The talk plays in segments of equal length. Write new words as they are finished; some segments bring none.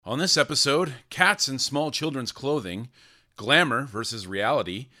On this episode, cats in small children's clothing, glamour versus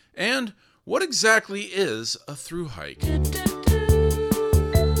reality, and what exactly is a thru hike?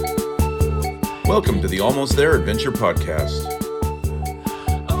 Welcome to the Almost There Adventure Podcast.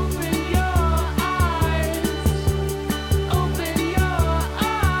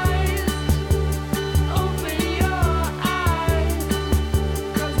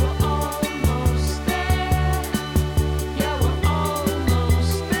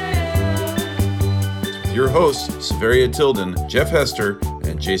 Your hosts, Severia Tilden, Jeff Hester,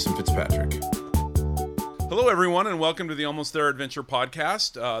 and Jason Fitzpatrick. Hello, everyone, and welcome to the Almost There Adventure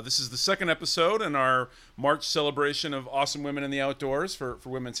Podcast. This is the second episode in our March celebration of awesome women in the outdoors for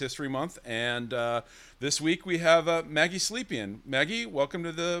Women's History Month. And this week we have Maggie Sleepian. Maggie, welcome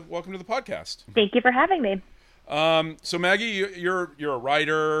to the podcast. Thank you for having me. So Maggie, you're a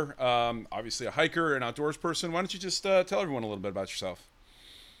writer, obviously a hiker, an outdoors person. Why don't you just tell everyone a little bit about yourself?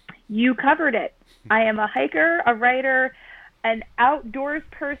 You covered it. I am a hiker, a writer, an outdoors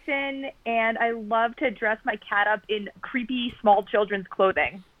person, and I love to dress my cat up in creepy small children's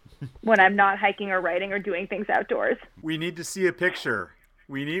clothing when I'm not hiking or writing or doing things outdoors. We need to see a picture.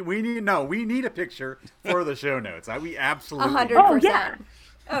 We need a picture for the show notes. We absolutely 100%. Oh yeah.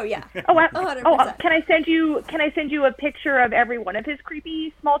 Oh yeah. 100%. Can I send you a picture of every one of his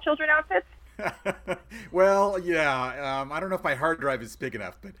creepy small children outfits? Well, yeah. I don't know if my hard drive is big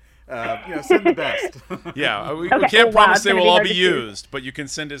enough, but send the best. Yeah, we can't promise they will all be used, but you can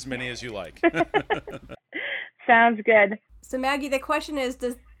send as many as you like. Sounds good. So Maggie, the question is,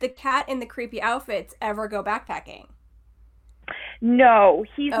 does the cat in the creepy outfits ever go backpacking? No,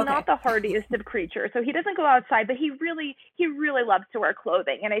 he's not the hardiest of creatures, so he doesn't go outside, but he really loves to wear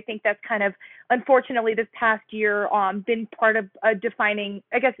clothing, and I think that's kind of, unfortunately, this past year become part of a defining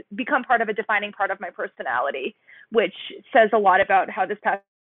part of my personality, which says a lot about how this past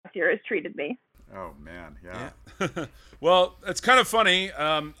year has treated me. Oh man, yeah. Well, it's kind of funny.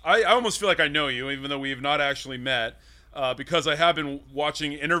 I almost feel like I know you, even though we have not actually met. Because I have been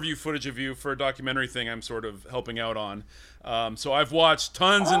watching interview footage of you for a documentary thing I'm sort of helping out on. So I've watched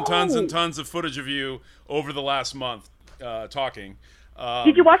tons and tons and tons of footage of you over the last month talking.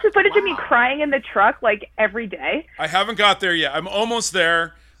 Did you watch the footage of me crying in the truck like every day? I haven't got there yet. I'm almost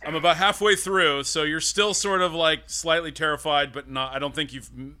there. I'm about halfway through, so you're still sort of like slightly terrified, but not. I don't think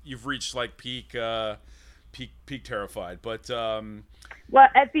you've reached like peak terrified, but. Well,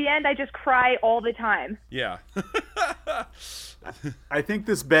 at the end, I just cry all the time. Yeah. I think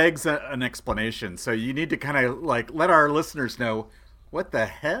this begs an explanation. So you need to kind of like let our listeners know, what the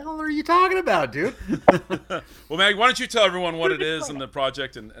hell are you talking about, dude? Well, Maggie, why don't you tell everyone what it is and the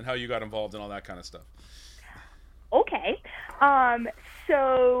project and how you got involved and all that kind of stuff? Okay.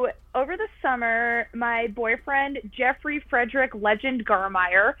 So over the summer, my boyfriend, Jeffrey Frederick Legend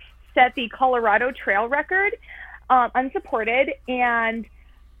Garmeyer, set the Colorado Trail record. Unsupported, and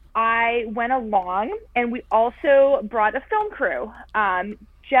I went along, and we also brought a film crew.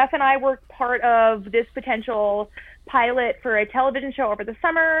 Jeff and I were part of this potential pilot for a television show over the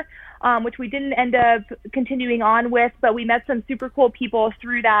summer, which we didn't end up continuing on with, but we met some super cool people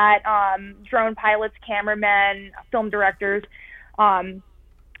through that, drone pilots, cameramen, film directors. And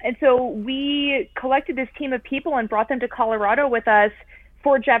so we collected this team of people and brought them to Colorado with us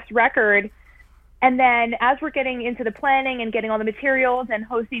for Jeff's record. And then as we're getting into the planning and getting all the materials and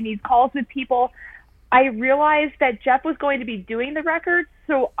hosting these calls with people, I realized that Jeff was going to be doing the record,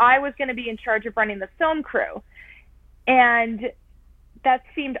 so I was going to be in charge of running the film crew. And that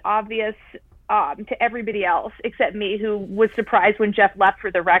seemed obvious to everybody else except me, who was surprised when Jeff left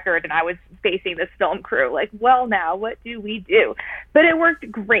for the record and I was facing this film crew. Like, well, now what do we do? But it worked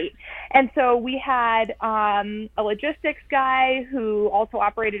great. And so we had a logistics guy who also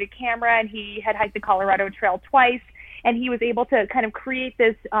operated a camera, and he had hiked the Colorado Trail twice. And he was able to kind of create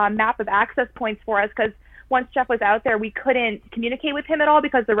this map of access points for us, because once Jeff was out there, we couldn't communicate with him at all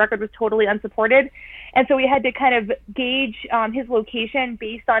because the record was totally unsupported. And so we had to kind of gauge his location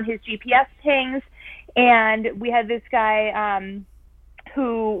based on his GPS pings. And we had this guy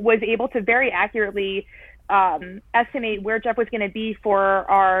who was able to very accurately estimate where Jeff was going to be for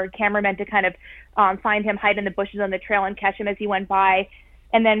our cameramen to kind of find him, hide in the bushes on the trail, and catch him as he went by.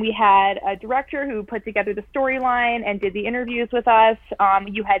 And then we had a director who put together the storyline and did the interviews with us.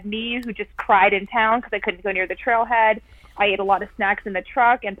 You had me, who just cried in town because I couldn't go near the trailhead. I ate a lot of snacks in the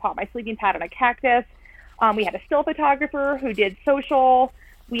truck and popped my sleeping pad on a cactus. We had a still photographer who did social.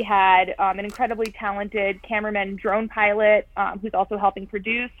 We had an incredibly talented cameraman drone pilot who's also helping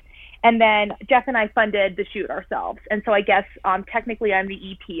produce. And then Jeff and I funded the shoot ourselves. And so I guess technically I'm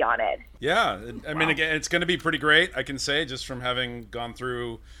the EP on it. Yeah. I mean, again, it's going to be pretty great, I can say, just from having gone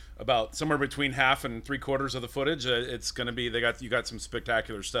through about somewhere between half and 3/4 of the footage. It's going to be, you got some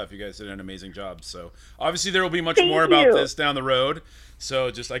spectacular stuff. You guys did an amazing job. So obviously there will be much more about this down the road. So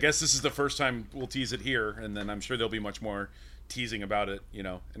I guess this is the first time we'll tease it here. And then I'm sure there'll be much more teasing about it,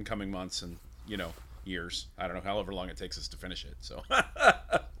 in coming months and, years. I don't know, however long it takes us to finish it. So,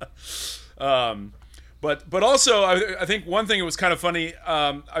 but also I think one thing, it was kind of funny.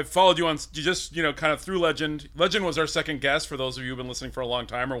 I followed you on just, kind of through Legend. Legend was our second guest, for those of you who've been listening for a long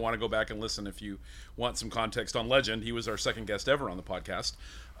time or want to go back and listen if you want some context on Legend. He was our second guest ever on the podcast.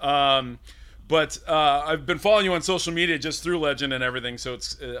 But I've been following you on social media just through Legend and everything. So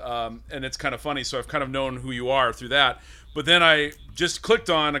it's kind of funny. So I've kind of known who you are through that. But then I just clicked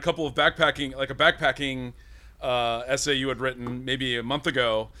on a couple of backpacking essay you had written maybe a month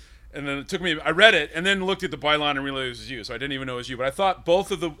ago. And then I read it and then looked at the byline and realized it was you. So I didn't even know it was you. But I thought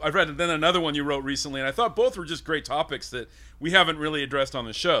I read then another one you wrote recently. And I thought both were just great topics that we haven't really addressed on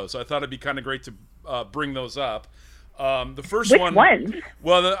the show. So I thought it'd be kind of great to bring those up. The first Which one. ones?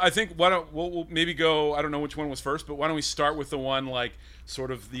 Well, I think we'll maybe go. I don't know which one was first, but why don't we start with the one like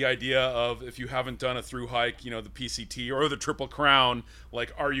sort of the idea of, if you haven't done a through hike, the PCT or the Triple Crown,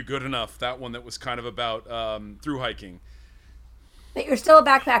 like, are you good enough? That one that was kind of about through hiking. That you're still a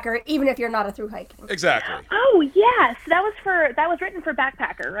backpacker even if you're not a through hiking. Exactly. Oh yes, that was written for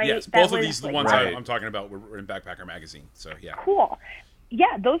Backpacker, right? Yes, both of these, the ones I'm talking about, were in Backpacker magazine. So yeah. Cool.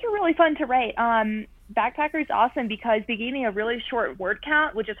 Yeah, those are really fun to write. Backpacker is awesome because they gave me a really short word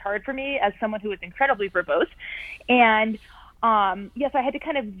count, which is hard for me as someone who is incredibly verbose. And yes, I had to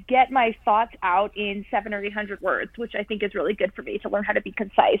kind of get my thoughts out in 700 or 800 words, which I think is really good for me to learn how to be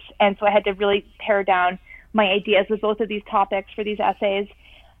concise. And so I had to really pare down my ideas with both of these topics for these essays.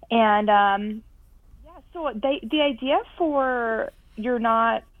 And so the idea for you're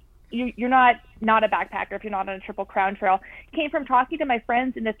not a backpacker if you're not on a Triple Crown Trail came from talking to my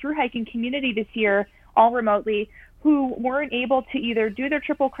friends in the through hiking community this year, all remotely, who weren't able to either do their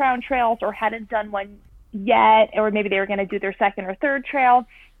Triple Crown trails or hadn't done one yet, or maybe they were going to do their second or third trail.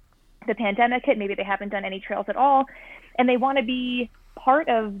 The pandemic hit, maybe they haven't done any trails at all, and they want to be part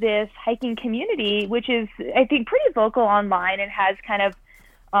of this hiking community, which is, I think, pretty vocal online and has kind of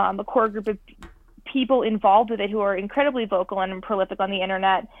a core group of people involved with it who are incredibly vocal and prolific on the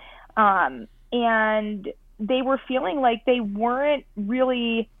internet. And they were feeling like they weren't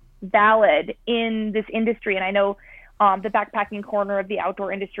really valid in this industry. And I know the backpacking corner of the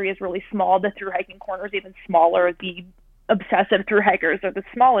outdoor industry is really small. The through hiking corner is even smaller. The obsessive through hikers are the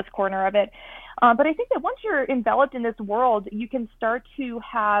smallest corner of it. But I think that once you're enveloped in this world, you can start to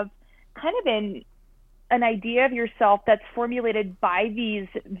have kind of an idea of yourself that's formulated by these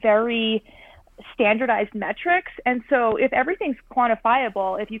very standardized metrics. And so if everything's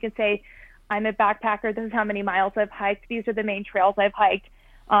quantifiable, if you can say, I'm a backpacker, this is how many miles I've hiked, these are the main trails I've hiked,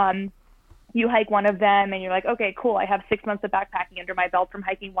 you hike one of them and you're like, okay, cool, I have 6 months of backpacking under my belt from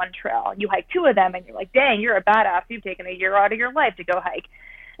hiking one trail. And you hike two of them and you're like, dang, you're a badass, you've taken a year out of your life to go hike.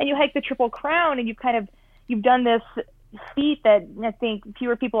 And you hike the Triple Crown and you've done this feat that I think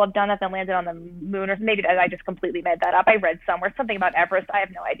fewer people have done that than landed on the moon, or maybe I just completely made that up. I read somewhere something about Everest. I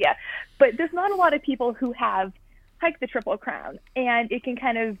have no idea. But there's not a lot of people who have hiked the Triple Crown, and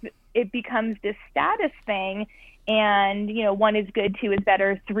it becomes this status thing. And, 1 is good, 2 is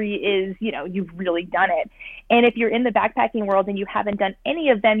better, 3 is, you've really done it. And if you're in the backpacking world and you haven't done any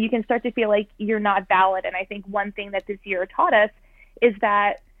of them, you can start to feel like you're not valid. And I think one thing that this year taught us is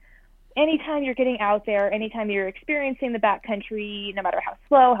that anytime you're getting out there, anytime you're experiencing the backcountry, no matter how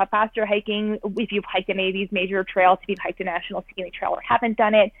slow, how fast you're hiking, if you've hiked any of these major trails, if you've hiked a national scenic trail or haven't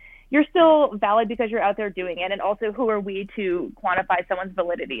done it, you're still valid because you're out there doing it. And also, who are we to quantify someone's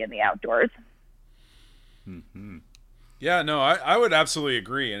validity in the outdoors? Mm-hmm. Yeah, no, I would absolutely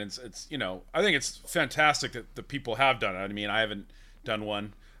agree. And it's I think it's fantastic that the people have done it. I mean, I haven't done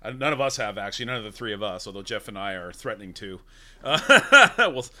one. None of us have, actually. None of the three of us, although Jeff and I are threatening to.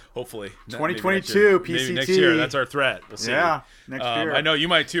 Well, hopefully. 2022 PCT. Maybe next year. That's our threat. We'll see. Yeah, next year. I know you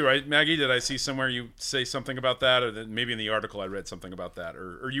might too, right, Maggie? Did I see somewhere you say something about that? Or maybe in the article I read something about that.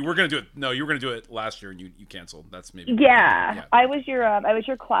 Or you were going to do it. No, you were going to do it last year and you canceled. That's maybe. Yeah. I was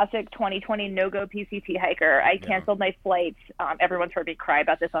your classic 2020 no-go PCT hiker. I canceled my flights. Everyone's heard me cry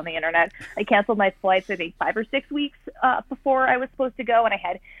about this on the internet. I canceled my flights, I think, 5 or 6 weeks before I was supposed to go, and I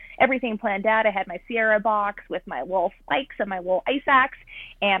had everything planned out. I had my Sierra box with my wool spikes and my wool ice axe,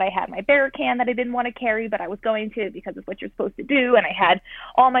 and I had my bear can that I didn't want to carry, but I was going to because it's what you're supposed to do, and I had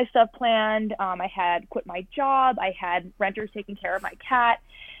all my stuff planned. I had quit my job. I had renters taking care of my cat,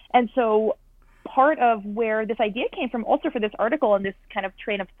 And so part of where this idea came from also for this article and this kind of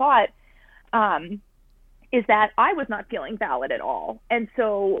train of thought is that I was not feeling valid at all. And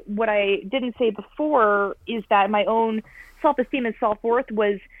so what I didn't say before is that my own self-esteem and self-worth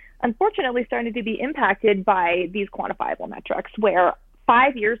was unfortunately starting to be impacted by these quantifiable metrics, where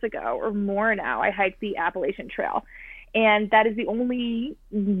 5 years ago or more now, I hiked the Appalachian Trail. And that is the only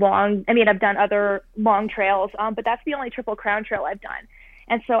I've done other long trails, but that's the only Triple Crown Trail I've done.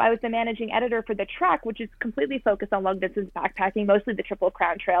 And so I was the managing editor for the Trek, which is completely focused on long distance backpacking, mostly the Triple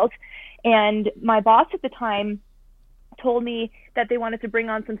Crown Trails. And my boss at the time told me that they wanted to bring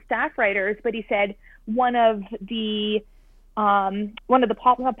on some staff writers, but he said one of the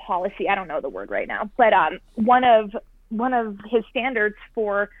policy, I don't know the word right now, but one of his standards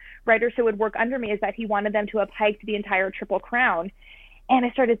for writers who would work under me is that he wanted them to have hiked the entire Triple Crown. And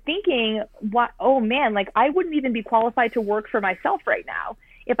I started thinking, I wouldn't even be qualified to work for myself right now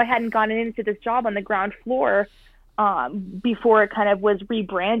if I hadn't gotten into this job on the ground floor before it kind of was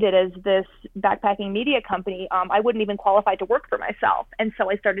rebranded as this backpacking media company. I wouldn't even qualify to work for myself. And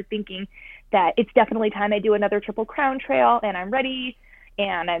so I started thinking that it's definitely time I do another Triple Crown Trail, and I'm ready.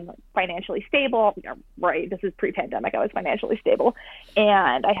 And I'm financially stable, right? This is pre-pandemic. I was financially stable,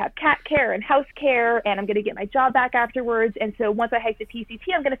 and I have cat care and house care, and I'm going to get my job back afterwards. And so once I hike the PCT,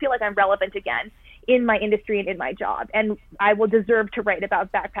 I'm going to feel like I'm relevant again in my industry and in my job, and I will deserve to write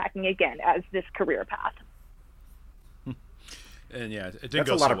about backpacking again as this career path. And yeah, it didn't That's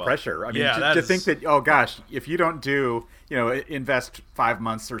go a lot so of well. pressure. I mean, Yeah, to think that, oh gosh, if you don't invest 5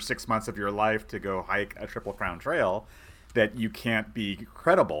 months or 6 months of your life to go hike a Triple Crown Trail, that you can't be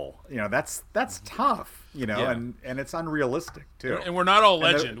credible. That's tough, Yeah. and it's unrealistic too. And we're not all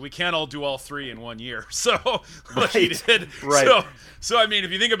legend. We can't all do all three in 1 year. So like he Right. did. Right. So I mean,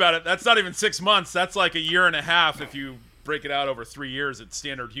 if you think about it, that's not even 6 months. That's like a year and a half if you break it out over 3 years at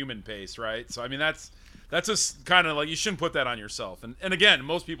standard human pace, right? So I mean, that's just kind of like, you shouldn't put that on yourself. And again,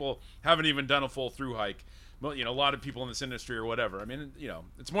 most people haven't even done a full through hike. Well, a lot of people in this industry or whatever. I mean,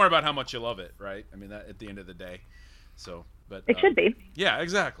 it's more about how much you love it, right? I mean, that at the end of the day. So, but It should be. Yeah,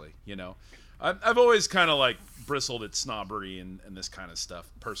 exactly. I've always kind of like bristled at snobbery and this kind of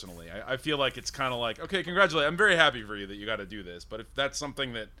stuff personally. I feel like it's kind of like, okay, congratulations. I'm very happy for you that you got to do this. But if that's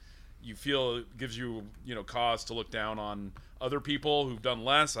something that you feel gives you, cause to look down on other people who've done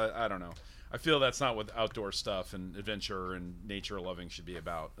less, I don't know. I feel that's not what outdoor stuff and adventure and nature loving should be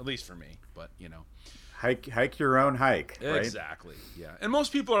about, at least for me. But, Hike your own hike, right? Exactly. Yeah. And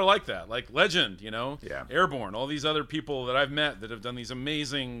most people are like that, like Legend, Yeah. Airborne, all these other people that I've met that have done these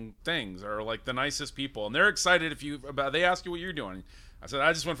amazing things are like the nicest people. And they're excited they ask you what you're doing. I said,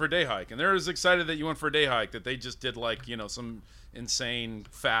 I just went for a day hike. And they're as excited that you went for a day hike that they just did like, some insane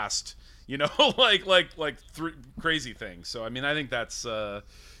fast, crazy things. So, I mean, I think that's, I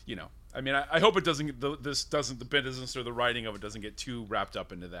hope it doesn't, the business or the writing of it doesn't get too wrapped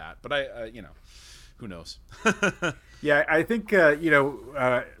up into that. But who knows? Yeah, I think a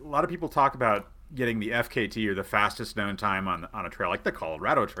lot of people talk about getting the FKT, or the fastest known time on a trail, like the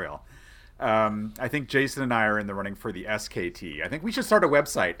Colorado Trail. I think Jason and I are in the running for the SKT. I think we should start a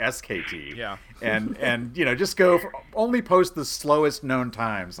website, SKT. Yeah. And just only post the slowest known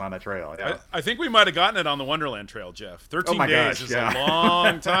times on a trail. Yeah. I think we might have gotten it on the Wonderland Trail, Jeff. 13 my days gosh, is yeah. a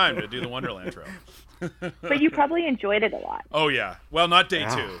long time to do the Wonderland Trail. But you probably enjoyed it a lot. Oh yeah. Well, not day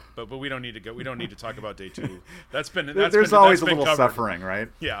Yeah. 2, but we don't need to go. We don't need to talk about day 2. There's That's always a been little covered. suffering, right?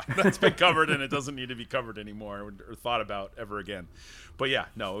 Yeah, that's been covered, and it doesn't need to be covered anymore or thought about ever again. But yeah,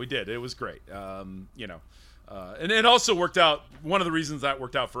 no, we did. It was great. And it also worked out. One of the reasons that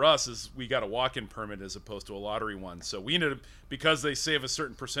worked out for us is we got a walk-in permit as opposed to a lottery one. So we ended up, because they save a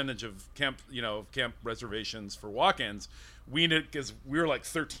certain percentage of camp reservations for walk-ins. Because we were like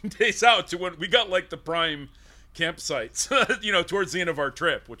 13 days out to when we got like the prime campsites, towards the end of our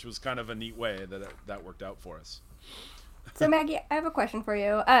trip, which was kind of a neat way that worked out for us. So Maggie, I have a question for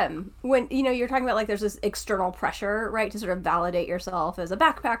you. When you're talking about like there's this external pressure, right, to sort of validate yourself as a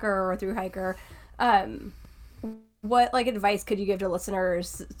backpacker or a thru hiker, what like advice could you give to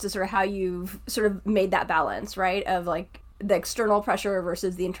listeners to sort of how you've sort of made that balance, right, of like the external pressure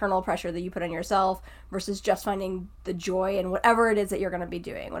versus the internal pressure that you put on yourself versus just finding the joy in whatever it is that you're going to be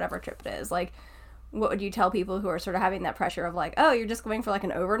doing, whatever trip it is? Like, what would you tell people who are sort of having that pressure of like, oh, you're just going for like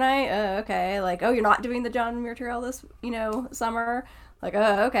an overnight? Okay. Like, oh, you're not doing the John Muir Trail this, summer? Like,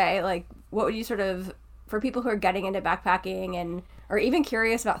 oh, okay. Like, what would you sort of, for people who are getting into backpacking and are even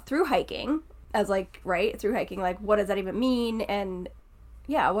curious about thru hiking as like, right, thru hiking, like, what does that even mean? And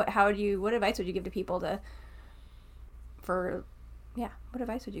yeah, what advice would you give to people what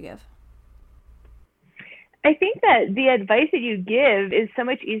advice would you give? I think that the advice that you give is so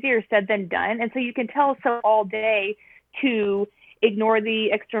much easier said than done. And so you can tell so all day to ignore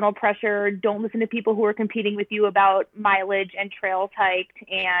the external pressure. Don't listen to people who are competing with you about mileage and trails hiked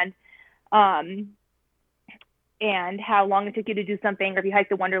and how long it took you to do something, or if you hiked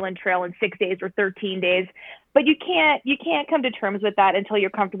the Wonderland Trail in 6 days or 13 days. But you can't come to terms with that until you're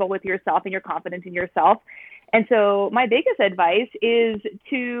comfortable with yourself and you're confident in yourself. And so my biggest advice is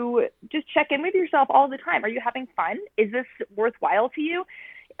to just check in with yourself all the time. Are you having fun? Is this worthwhile to you?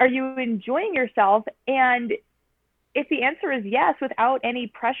 Are you enjoying yourself? And if the answer is yes, without any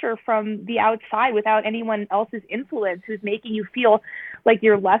pressure from the outside, without anyone else's influence who's making you feel like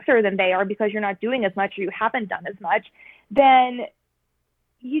you're lesser than they are because you're not doing as much or you haven't done as much, then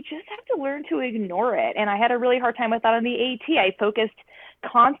you just have to learn to ignore it. And I had a really hard time with that on the AT. I focused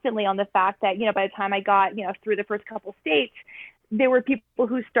constantly on the fact that, by the time I got, through the first couple states, there were people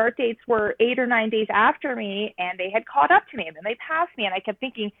whose start dates were 8 or 9 days after me, and they had caught up to me, and then they passed me. And I kept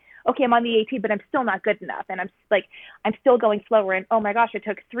thinking, okay, I'm on the AT, but I'm still not good enough. And I'm still going slower. And oh my gosh, I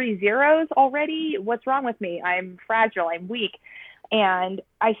took 3 zeros already. What's wrong with me? I'm fragile. I'm weak. And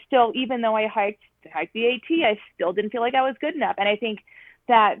I still, even though I hiked the AT, I still didn't feel like I was good enough. And I think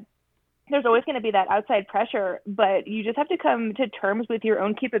that there's always going to be that outside pressure, but you just have to come to terms with your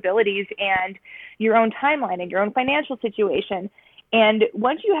own capabilities and your own timeline and your own financial situation. And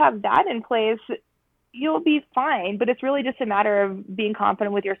once you have that in place, you'll be fine. But it's really just a matter of being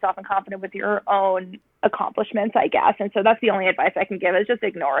confident with yourself and confident with your own accomplishments, I guess. And so that's the only advice I can give, is just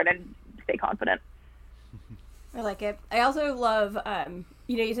ignore it and stay confident. I like it. I also love,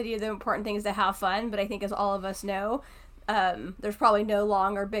 you said the important thing is to have fun, but I think as all of us know, there's probably no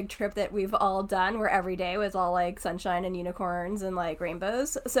long or big trip that we've all done where every day was all like sunshine and unicorns and like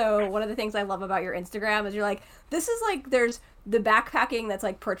rainbows. So one of the things I love about your Instagram is you're like, this is like, there's the backpacking that's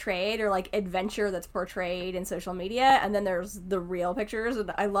like portrayed, or like adventure that's portrayed in social media, and then there's the real pictures.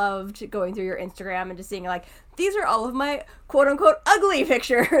 And I loved going through your Instagram and just seeing like, these are all of my quote unquote ugly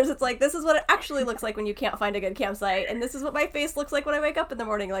pictures. It's like, this is what it actually looks like when you can't find a good campsite, and this is what my face looks like when I wake up in the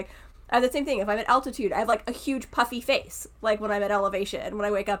morning. Like, I have the same thing. If I'm at altitude, I have like a huge puffy face, like when I'm at elevation, when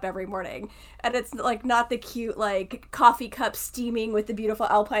I wake up every morning. And it's like not the cute like coffee cup steaming with the beautiful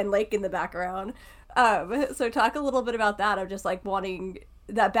alpine lake in the background. So talk a little bit about that, of just like wanting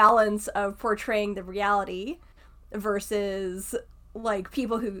that balance of portraying the reality versus like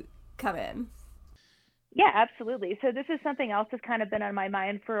people who come in. Yeah, absolutely. So this is something else that's kind of been on my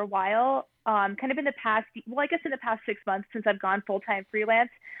mind for a while. Kind of in the past 6 months since I've gone full-time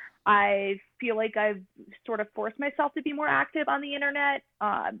freelance, I feel like I've sort of forced myself to be more active on the internet.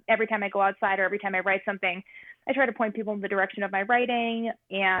 Every time I go outside or every time I write something, I try to point people in the direction of my writing.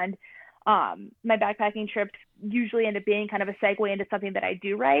 And my backpacking trips usually end up being kind of a segue into something that I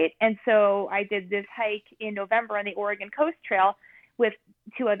do write. And so I did this hike in November on the Oregon Coast Trail with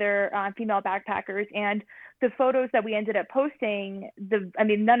 2 other female backpackers. And the photos that we ended up posting,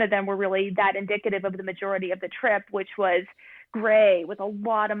 none of them were really that indicative of the majority of the trip, which was gray with a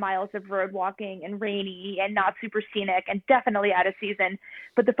lot of miles of road walking and rainy and not super scenic and definitely out of season.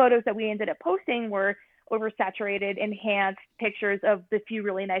 But the photos that we ended up posting were oversaturated, enhanced pictures of the few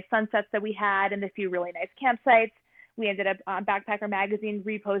really nice sunsets that we had and the few really nice campsites. We ended up, Backpacker Magazine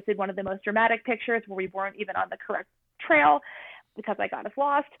reposted one of the most dramatic pictures where we weren't even on the correct trail because I got us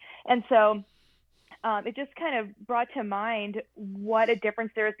lost. And so it just kind of brought to mind what a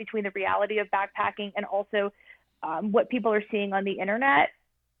difference there is between the reality of backpacking and also what people are seeing on the internet.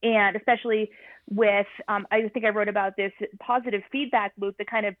 And especially with, I think I wrote about this positive feedback loop that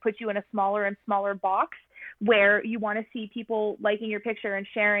kind of puts you in a smaller and smaller box where you want to see people liking your picture and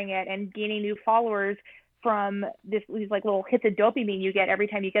sharing it and gaining new followers from these like little hits of dopamine you get every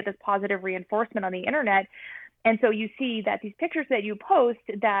time you get this positive reinforcement on the internet. And so you see that these pictures that you post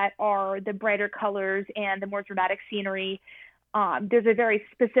that are the brighter colors and the more dramatic scenery, there's a very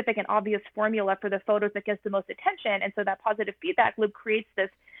specific and obvious formula for the photos that gets the most attention. And so that positive feedback loop creates this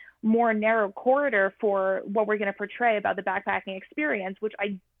more narrow corridor for what we're going to portray about the backpacking experience, which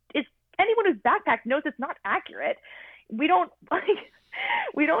is anyone who's backpacked knows it's not accurate. We don't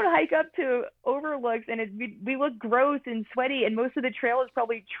hike up to overlooks and we look gross and sweaty, and most of the trail is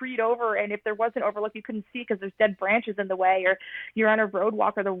probably treed over, and if there was an overlook you couldn't see because there's dead branches in the way, or you're on a road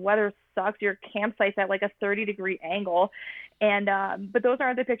walk, or the weather sucks, your campsite's at like a 30-degree angle. And but those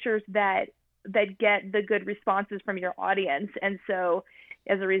aren't the pictures that get the good responses from your audience. And so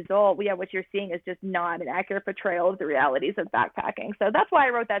as a result, what you're seeing is just not an accurate portrayal of the realities of backpacking. So that's why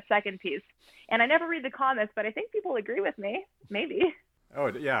I wrote that second piece. And I never read the comments, but I think people agree with me, maybe. Oh,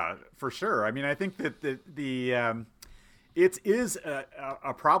 yeah, for sure. I mean, I think that It is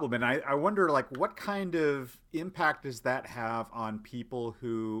a problem, and I wonder, like, what kind of impact does that have on people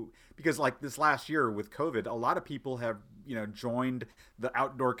who, because like this last year with COVID, a lot of people have, joined the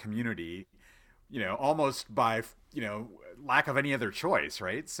outdoor community, almost by, lack of any other choice,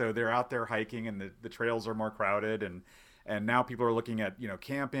 right? So they're out there hiking, and the trails are more crowded, and now people are looking at,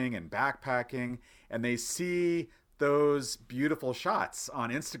 camping and backpacking, and they see those beautiful shots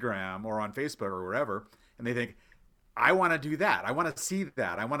on Instagram or on Facebook or wherever, and they think, I want to do that. I want to see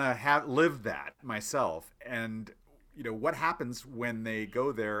that. I want to live that myself. And, what happens when they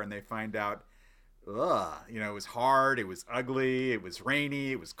go there and they find out, it was hard, it was ugly, it was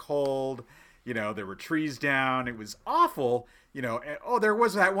rainy, it was cold, there were trees down, it was awful, and, there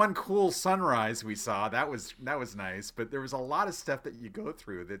was that one cool sunrise we saw. That was nice. But there was a lot of stuff that you go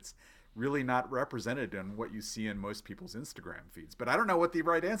through that's really not represented in what you see in most people's Instagram feeds. But I don't know what the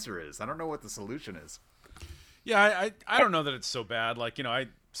right answer is. I don't know what the solution is. Yeah, I don't know that it's so bad. Like, I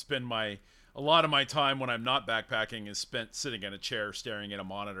spend a lot of my time when I'm not backpacking is spent sitting in a chair staring at a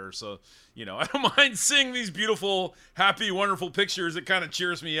monitor. So, I don't mind seeing these beautiful, happy, wonderful pictures. It kind of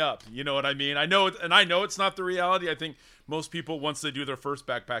cheers me up. You know what I mean? I know it's not the reality. I think most people, once they do their first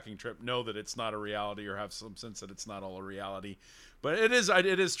backpacking trip, know that it's not a reality or have some sense that it's not all a reality. But it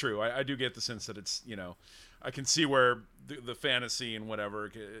is true. I do get the sense that it's, I can see where the fantasy and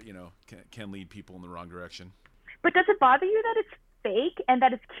whatever, can lead people in the wrong direction. But does it bother you that it's fake and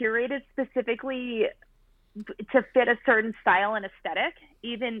that it's curated specifically to fit a certain style and aesthetic,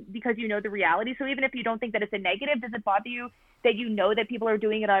 even because the reality? So even if you don't think that it's a negative, does it bother you that that people are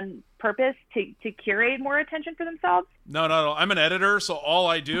doing it on purpose to curate more attention for themselves? No. I'm an editor, so all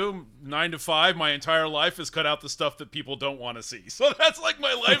I do, 9 to 5, my entire life is cut out the stuff that people don't want to see. So that's like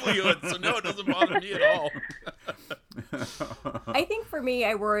my livelihood. So no, it doesn't bother me at all. I think for me,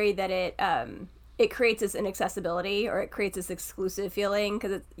 I worry that it creates this inaccessibility, or it creates this exclusive feeling,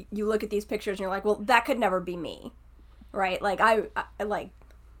 because you look at these pictures and you're like, well, that could never be me, right? Like I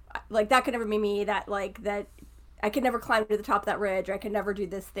that could never be me. That I could never climb to the top of that ridge, or I could never do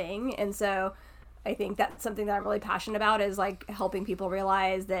this thing. And so I think that's something that I'm really passionate about, is like helping people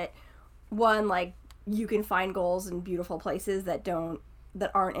realize that, one, like, you can find goals in beautiful places that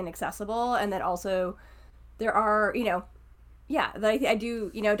aren't inaccessible, and that also there are, I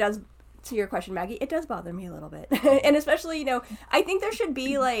do, it does. To your question, Maggie, it does bother me a little bit. And especially, I think there should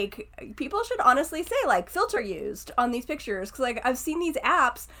be, like, people should honestly say, like, filter used on these pictures. Because, like, I've seen these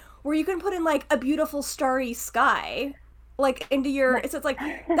apps where you can put in, like, a beautiful starry sky, like, into your, so it's like,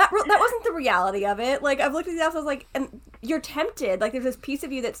 that wasn't the reality of it. Like, I've looked at these apps, I was like, and you're tempted. Like, there's this piece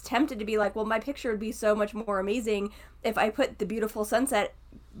of you that's tempted to be like, well, my picture would be so much more amazing if I put the beautiful sunset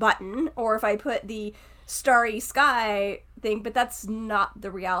button, or if I put the starry sky thing, but that's not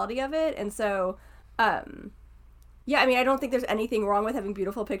the reality of it. And so I don't think there's anything wrong with having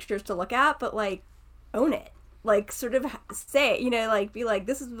beautiful pictures to look at, but, like, own it, like, sort of say, like, be like,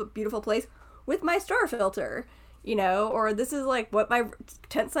 this is a beautiful place with my star filter, or this is, like, what my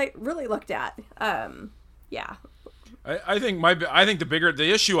tent site really looked at. I think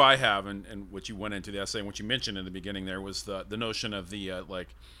the issue I have, and what you went into the essay and what you mentioned in the beginning there, was the notion of the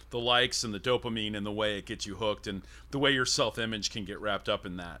the likes and the dopamine and the way it gets you hooked, and the way your self-image can get wrapped up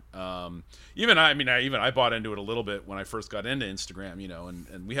in that. I bought into it a little bit when I first got into Instagram,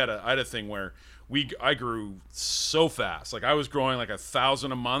 and I had a thing where I grew so fast. Like, I was growing like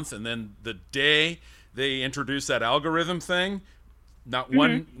 1,000 a month, and then the day they introduced that algorithm thing, not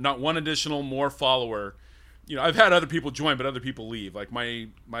one additional more follower. I've had other people join, but other people leave. Like, my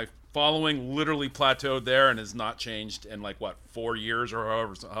following literally plateaued there and has not changed in, like, 4 years or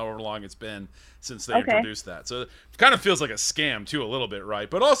however long it's been since they introduced that. So it kind of feels like a scam too, a little bit, right?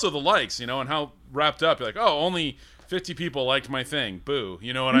 But also the likes, and how wrapped up. You're like, oh, only 50 people liked my thing. Boo.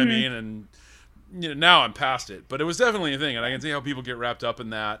 You know what I mean? And now I'm past it. But it was definitely a thing, and I can see how people get wrapped up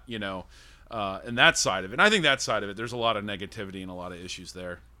in that, and that side of it. And I think that side of it, there's a lot of negativity and a lot of issues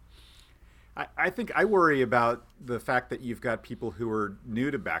there. I think I worry about the fact that you've got people who are new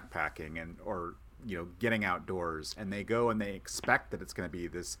to backpacking or getting outdoors, and they go and they expect that it's going to be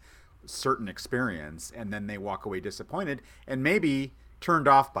this certain experience, and then they walk away disappointed and maybe turned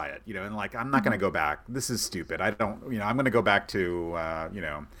off by it, and like, I'm not going to go back. This is stupid. I'm going to go back to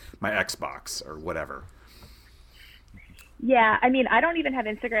my Xbox or whatever. Yeah, I don't even have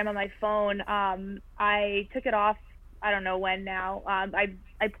Instagram on my phone. I took it off, I don't know when now.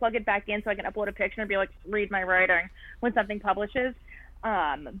 I plug it back in so I can upload a picture and be like, read my writing when something publishes.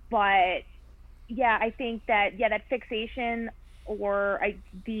 But yeah, I think that, that fixation, or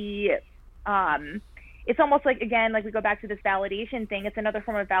it's almost like, again, like we go back to this validation thing. It's another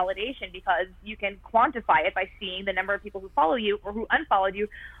form of validation because you can quantify it by seeing the number of people who follow you or who unfollowed you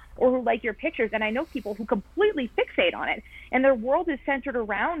or who like your pictures. And I know people who completely fixate on it, and their world is centered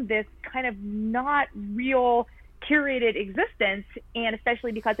around this kind of not real curated existence. And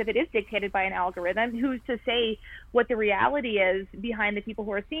especially because if it is dictated by an algorithm, who's to say what the reality is behind the people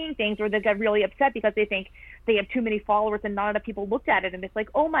who are seeing things, or they get really upset because they think they have too many followers and not enough people looked at it. And it's like,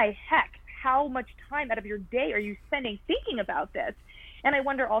 oh my heck, how much time out of your day are you spending thinking about this? And I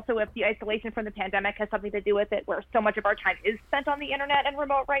wonder also if the isolation from the pandemic has something to do with it, where so much of our time is spent on the internet and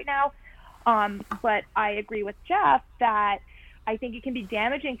remote right now. But I agree with Jeff that I think it can be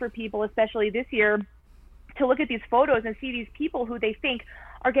damaging for people, especially this year, to look at these photos and see these people who they think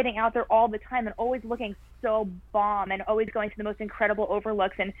are getting out there all the time and always looking so bomb and always going to the most incredible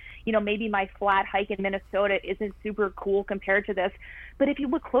overlooks. And, you know, maybe my flat hike in Minnesota isn't super cool compared to this. But if you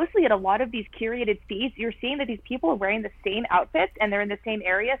look closely at a lot of these curated feeds, you're seeing that these people are wearing the same outfits and they're in the same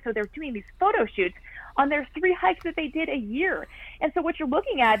area. So they're doing these photo shoots on their 3 hikes that they did a year. And so what you're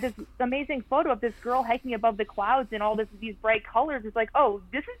looking at, this amazing photo of this girl hiking above the clouds in all these bright colors, is like, oh,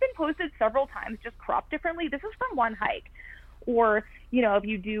 this has been posted several times, just cropped differently. This is from one hike. Or, you know, if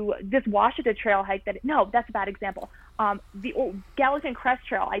you do this Washita Trail hike, that's a bad example. The old Gallatin Crest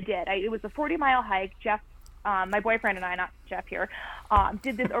Trail I did. It was a 40-mile hike. Jeff, my boyfriend and I, not Jeff here,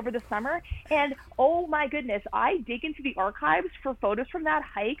 did this over the summer. And oh my goodness, I dig into the archives for photos from that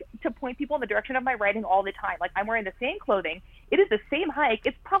hike to point people in the direction of my writing all the time. Like, I'm wearing the same clothing. It is the same hike.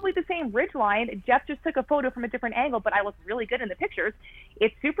 It's probably the same ridge line. Jeff just took a photo from a different angle, but I look really good in the pictures.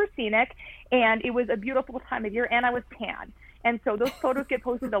 It's super scenic, and it was a beautiful time of year, and I was tan. And so those photos get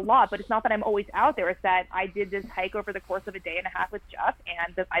posted a lot, but it's not that I'm always out there. It's that I did this hike over the course of a day and a half with Jeff,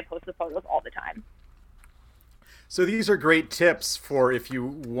 and that I post the photos all the time. So these are great tips for if you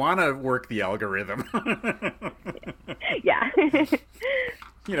want to work the algorithm. Yeah.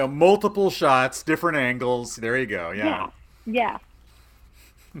 You know, multiple shots, different angles. There you go. Yeah. Yeah.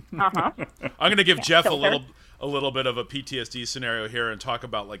 Uh-huh. I'm going to give Jeff a little bit of a PTSD scenario here and talk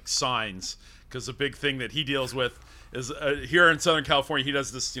about like signs, because the big thing that he deals with is here in Southern California, he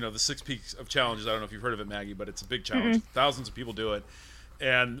does this, you know, the 6 Peaks of Challenges. I don't know if you've heard of it, Maggie, but it's a big challenge. Mm-hmm. Thousands of people do it.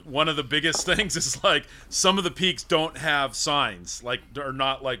 And one of the biggest things is like some of the peaks don't have signs, like are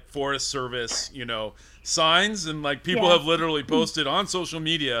not like Forest Service, you know, signs. And like people have literally posted on social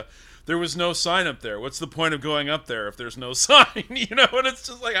media, there was no sign up there. What's the point of going up there if there's no sign? You know, and it's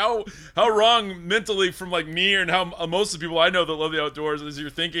just like how wrong mentally from like me and how most of the people I know that love the outdoors is you're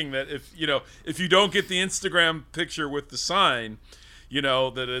thinking that if you don't get the Instagram picture with the sign, you know,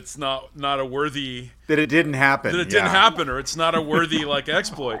 that it's not a worthy, that it didn't happen, or it's not a worthy like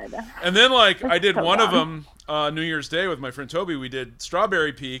exploit. And then like I did one of them New Year's Day with my friend Toby. We did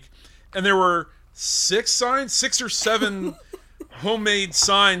Strawberry Peak, and there were 6 or 7 homemade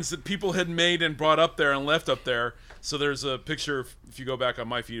signs that people had made and brought up there and left up there. So there's a picture, if you go back on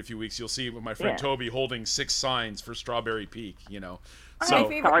my feed a few weeks, you'll see with my friend Toby holding 6 signs for Strawberry Peak, you know. So,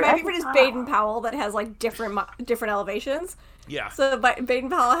 my favorite is Baden Powell, that has like different elevations. Yeah. So Baden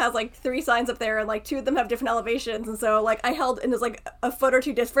Powell has like 3 signs up there, and like 2 of them have different elevations. And so like I held, and it's like a foot or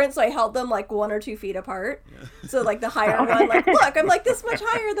 2 different, so I held them like 1 or 2 feet apart. Yeah. So like the higher one, like, look, I'm like this much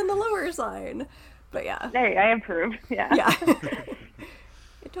higher than the lower sign. But yeah. There, I improved. Yeah. Yeah.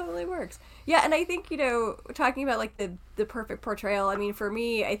 It totally works. Yeah, and I think, you know, talking about like the perfect portrayal, I mean, for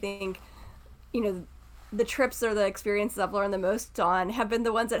me, I think, you know, the trips or the experiences I've learned the most on have been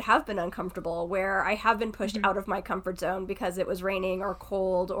the ones that have been uncomfortable, where I have been pushed out of my comfort zone because it was raining or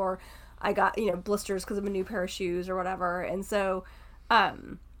cold, or I got, you know, blisters because of a new pair of shoes or whatever. And so,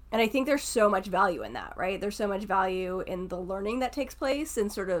 and I think there's so much value in that, right? There's so much value in the learning that takes place and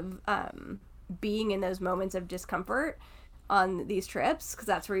sort of being in those moments of discomfort on these trips, because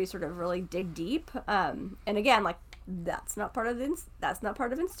that's where you sort of really dig deep. And again, like that's not part of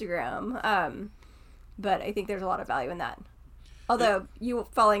Instagram. But I think there's a lot of value in that. Although you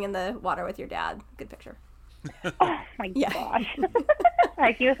falling in the water with your dad, good picture. Oh my gosh.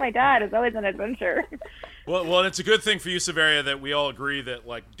 Hiking with my dad is always an adventure. Well, and it's a good thing for you, Severia, that we all agree that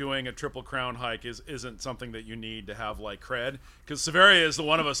like doing a Triple Crown hike isn't something that you need to have like cred. Because Severia is the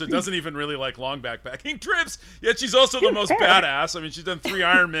one of us that doesn't even really like long backpacking trips, yet she's also the most badass. I mean, she's done 3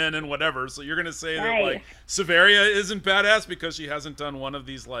 Ironmen and whatever. So you're gonna say that like Severia isn't badass because she hasn't done one of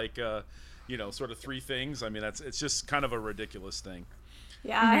these like you know, sort of 3 things. I mean, it's just kind of a ridiculous thing.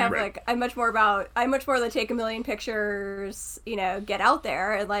 Yeah, I have I'm much more the take a million pictures, you know, get out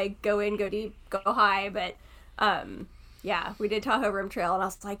there and like go in, go deep, go high. But yeah, we did Tahoe Rim Trail, and I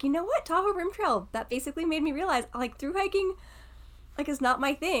was like, you know what, Tahoe Rim Trail, that basically made me realize like through hiking, like is not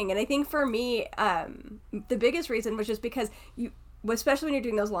my thing. And I think for me, the biggest reason was just because especially when you're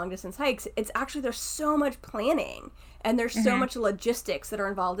doing those long distance hikes, it's actually, there's so much planning and there's so much logistics that are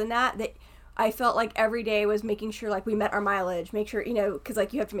involved in that I felt like every day was making sure like we met our mileage, make sure, because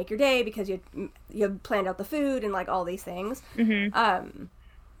like you have to make your day because you have planned out the food and like all these things.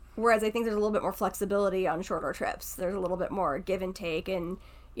 Whereas I think there's a little bit more flexibility on shorter trips. There's a little bit more give and take, and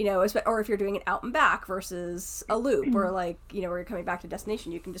or if you're doing it out and back versus a loop, or like where you're coming back to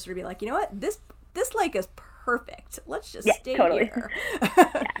destination, you can just sort of be like, you know what, this lake is perfect. Let's just stay here.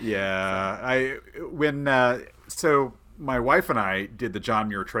 Yeah, so my wife and I did the John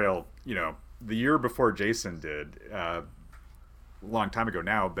Muir Trail, the year before Jason did, a long time ago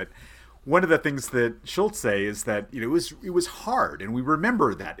now. But one of the things that she'll say is that it was hard, and we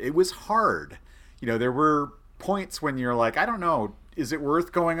remember that it was hard. There were points when you're like, I don't know, is it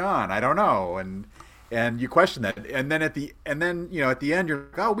worth going on? I don't know, and you question that, and then at the end you're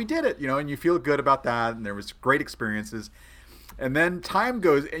like, oh, we did it, and you feel good about that, and there was great experiences, and then time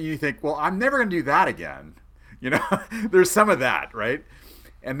goes, and you think, well, I'm never going to do that again. There's some of that, right?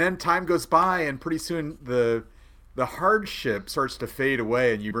 And then time goes by, and pretty soon the hardship starts to fade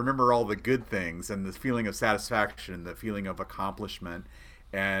away, and you remember all the good things and the feeling of satisfaction, the feeling of accomplishment,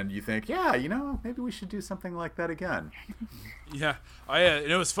 and you think, yeah, maybe we should do something like that again. Yeah,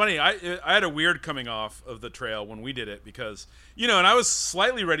 it was funny. I had a weird coming off of the trail when we did it because, and I was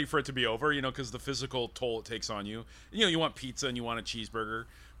slightly ready for it to be over, because the physical toll it takes on you. You want pizza and you want a cheeseburger,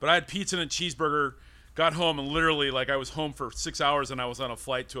 but I had pizza and a cheeseburger. Got home and literally, like, I was home for 6 hours and I was on a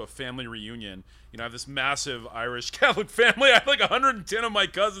flight to a family reunion. I have this massive Irish Catholic family. I have like 110 of my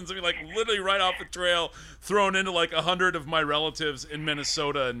cousins. Like literally right off the trail, thrown into like 100 of my relatives in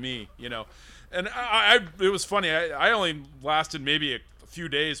Minnesota and me. And it was funny. I only lasted maybe a few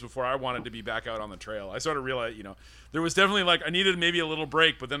days before I wanted to be back out on the trail. I sort of realized, there was definitely like I needed maybe a little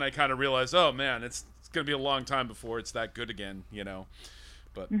break, but then I kind of realized, oh man, it's gonna be a long time before it's that good again.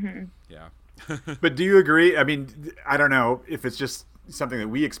 But yeah. But do you agree? I mean, I don't know if it's just something that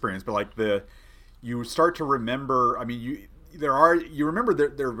we experience, but like you start to remember. I mean, you remember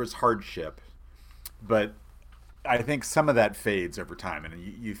there was hardship, but I think some of that fades over time, and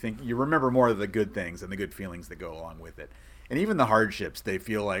you remember more of the good things and the good feelings that go along with it. And even the hardships, they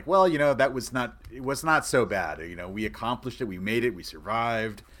feel like, well, it was not so bad. We accomplished it, we made it, we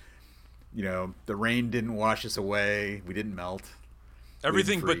survived. The rain didn't wash us away, we didn't melt.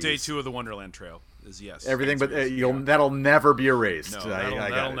 Everything but day 2 of the Wonderland Trail is yes. Everything but that'll never be erased. No,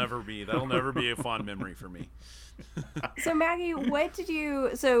 that'll never be a fond memory for me. So Maggie, what did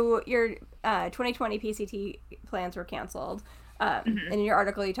you? So your 2020 PCT plans were canceled. In your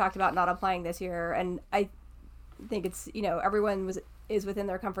article, you talked about not applying this year, and I think it's everyone is within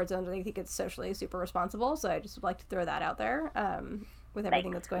their comfort zone, and I think it's socially super responsible. So I just would like to throw that out there with everything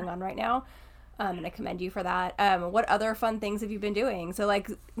that's going on right now. And I commend you for that. What other fun things have you been doing? So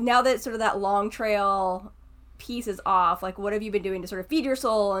like now that sort of that long trail piece is off, like what have you been doing to sort of feed your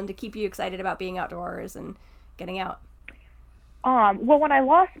soul and to keep you excited about being outdoors and getting out? Well, when I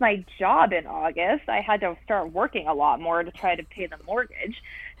lost my job in August, I had to start working a lot more to try to pay the mortgage.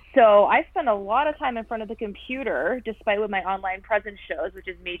 So I spend a lot of time in front of the computer, despite what my online presence shows, which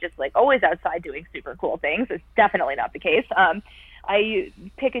is me just like always outside doing super cool things. It's definitely not the case. I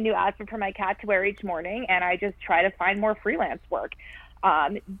pick a new outfit for my cat to wear each morning, and I just try to find more freelance work.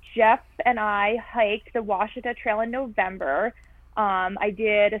 Jeff and I hiked the Washita Trail in November. I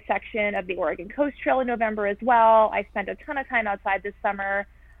did a section of the Oregon Coast Trail in November as well. I spent a ton of time outside this summer.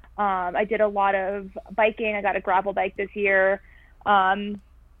 I did a lot of biking. I got a gravel bike this year.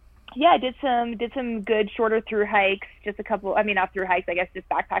 I did some good shorter through hikes, just not through hikes, I guess just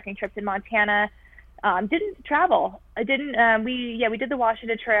backpacking trips in Montana. Didn't travel. We did the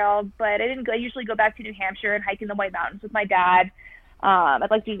Washita Trail, but I usually go back to New Hampshire and hike in the White Mountains with my dad. I'd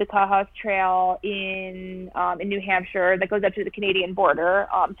like to do the Cahouse Trail in New Hampshire that goes up to the Canadian border.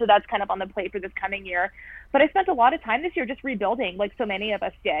 So that's kind of on the plate for this coming year. But I spent a lot of time this year just rebuilding, like so many of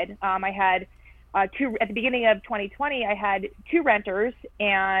us did. I had at the beginning of 2020, I had 2 renters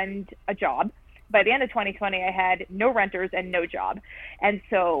and a job. By the end of 2020, I had no renters and no job. And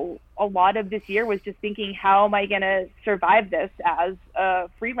so a lot of this year was just thinking, how am I going to survive this as a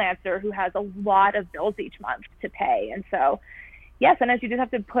freelancer who has a lot of bills each month to pay? And so, yeah, sometimes you just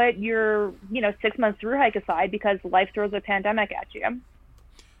have to put your, 6 months through hike aside because life throws a pandemic at you.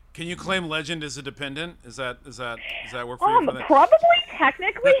 Can you claim Legend as a dependent? Is that work for you? Probably,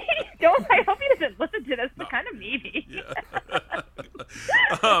 technically. I hope he doesn't listen to this, but kind of maybe. Yeah.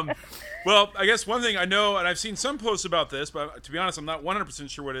 Well, I guess one thing I know, and I've seen some posts about this, but to be honest, I'm not 100%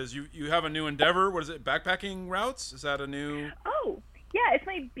 sure what it is. You have a new endeavor. What is it? Backpacking routes? Is that a new? Oh, Yeah, it's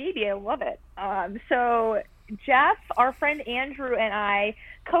my baby. I love it. So Jeff, our friend Andrew, and I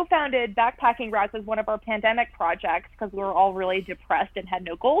co-founded Backpacking Routes as one of our pandemic projects because we were all really depressed and had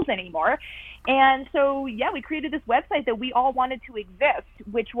no goals anymore. And so, yeah, we created this website that we all wanted to exist,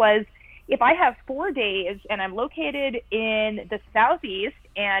 which was, if I have 4 days and I'm located in the Southeast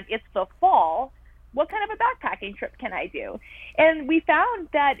and it's the fall, what kind of a backpacking trip can I do? And we found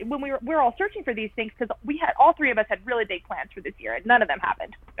that when we were all searching for these things, because all three of us had really big plans for this year, and none of them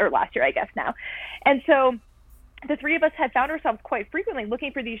happened, or last year, I guess now. And so the three of us had found ourselves quite frequently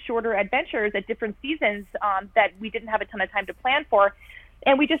looking for these shorter adventures at different seasons that we didn't have a ton of time to plan for.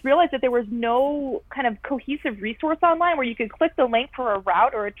 And we just realized that there was no kind of cohesive resource online where you could click the link for a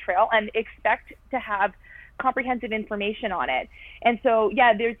route or a trail and expect to have comprehensive information on it. And so,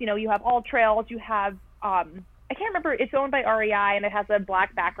 yeah, there's, you have All Trails, you have, I can't remember, it's owned by REI and it has a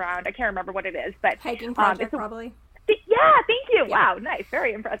black background. I can't remember what it is, but Hiking Project, probably. Yeah, thank you. Yeah. Wow, nice,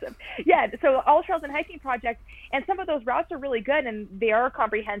 very impressive. Yeah, so All Trails and Hiking Project, and some of those routes are really good and they are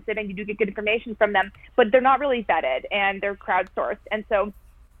comprehensive and you do get good information from them, but they're not really vetted and they're crowdsourced. And so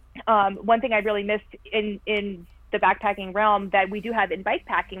one thing I really missed in the backpacking realm that we do have in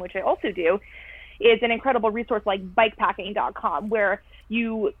bikepacking, which I also do, is an incredible resource like bikepacking.com, where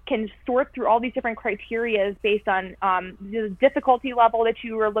you can sort through all these different criteria based on the difficulty level that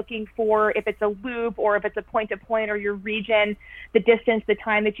you are looking for, if it's a loop or if it's a point-to-point or your region, the distance, the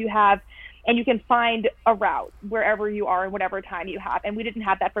time that you have, and you can find a route wherever you are and whatever time you have. And we didn't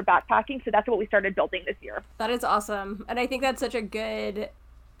have that for backpacking, so that's what we started building this year. That is awesome. And I think that's such a good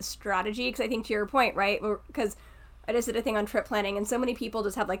strategy, because I think to your point, right, because I just did a thing on trip planning, and so many people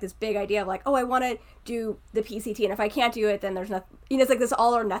just have like this big idea of like, oh, I want to do the PCT, and if I can't do it, then there's nothing, it's like this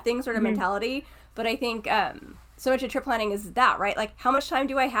all or nothing sort of mentality. But I think so much of trip planning is that, right? Like, how much time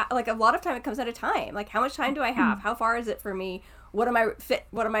do I have? Like, a lot of time it comes down to time. Like, how much time do I have? How far is it for me? What am I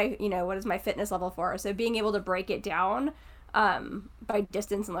what is my fitness level for? So being able to break it down by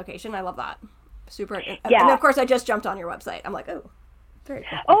distance and location, I love that. Super. Yeah. And of course I just jumped on your website. I'm like, oh, very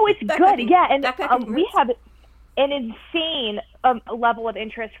cool. Oh, it's good. Yeah. And we have an insane level of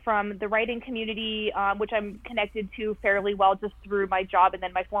interest from the writing community, which I'm connected to fairly well just through my job and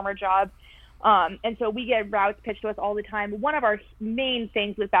then my former job. And so we get routes pitched to us all the time. One of our main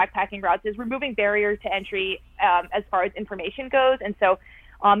things with backpacking routes is removing barriers to entry as far as information goes. And so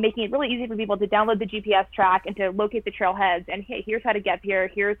making it really easy for people to download the GPS track and to locate the trailheads. And hey, here's how to get here.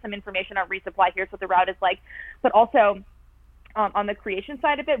 Here's some information on resupply. Here's what the route is like. But also on the creation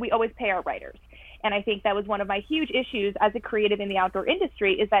side of it, we always pay our writers. And I think that was one of my huge issues as a creative in the outdoor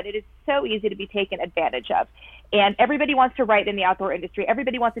industry, is that it is so easy to be taken advantage of. And everybody wants to write in the outdoor industry.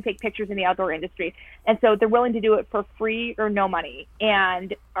 Everybody wants to take pictures in the outdoor industry. And so they're willing to do it for free or no money,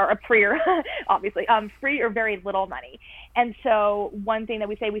 or free or obviously free or very little money. And so one thing that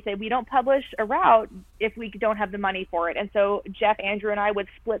we say we don't publish a route if we don't have the money for it. And so Jeff, Andrew, and I would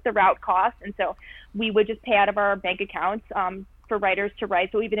split the route costs. And so we would just pay out of our bank accounts for writers to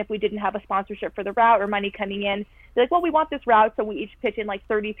write. So even if we didn't have a sponsorship for the route or money coming in, they're like, well, we want this route, so we each pitch in like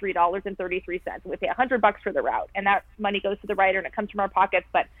 $33.33. We pay $100 for the route, and that money goes to the writer and it comes from our pockets.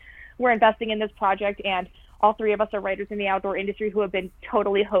 But we're investing in this project, and all three of us are writers in the outdoor industry who have been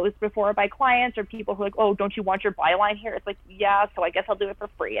totally hosed before by clients or people who are like, oh, don't you want your byline here? It's like, yeah, so I guess I'll do it for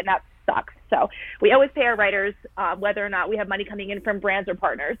free, and that sucks. So we always pay our writers, whether or not we have money coming in from brands or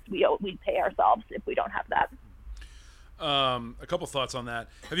partners. We pay ourselves if we don't have that. A couple thoughts on that.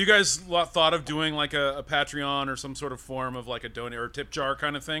 Have you guys thought of doing like a Patreon or some sort of form of like a donate or tip jar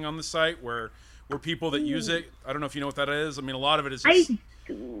kind of thing on the site where people that use it, I don't know if you know what that is. I mean, a lot of it is just...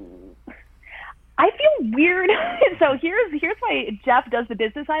 I feel weird. So here's why Jeff does the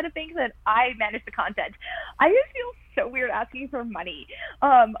business side of things and I manage the content. I just feel so weird asking for money.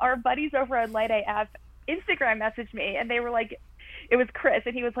 Our buddies over at Light AF Instagram messaged me and they were like, it was Chris,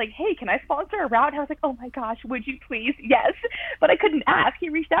 and he was like, hey, can I sponsor a route? And I was like, oh my gosh, would you please? Yes. But I couldn't ask. He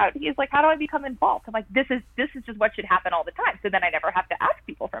reached out. He was like, how do I become involved? I'm like, this is just what should happen all the time. So then I never have to ask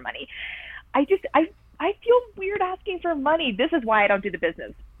people for money. I feel weird asking for money. This is why I don't do the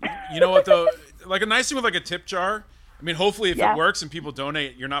business. You know what, though? Like a nice thing with like a tip jar, I mean, hopefully if it works and people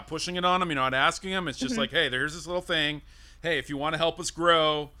donate, you're not pushing it on them. You're not asking them. It's just like, hey, there's this little thing. Hey, if you want to help us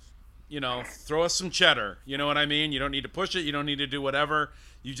grow, throw us some cheddar. You know what I mean? You don't need to push it. You don't need to do whatever.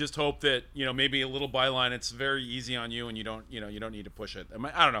 You just hope that, maybe a little byline, it's very easy on you and you don't need to push it.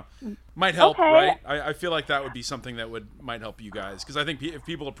 I don't know. Might help, right? I feel like that would be something that might help you guys. Because I think if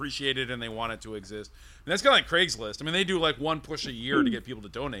people appreciate it and they want it to exist, and that's kind of like Craigslist. I mean, they do like one push a year to get people to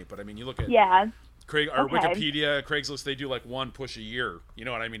donate. But I mean, you look at or Okay. Wikipedia, Craigslist, they do like one push a year. You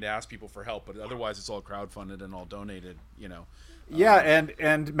know what I mean? To ask people for help, but otherwise it's all crowdfunded and all donated. Yeah,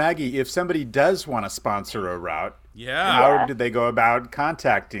 and Maggie, if somebody does want to sponsor a route, Yeah. how did they go about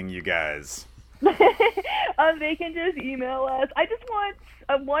contacting you guys? They can just email us. I just want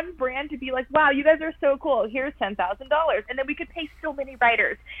one brand to be like, wow, you guys are so cool. Here's $10,000. And then we could pay so many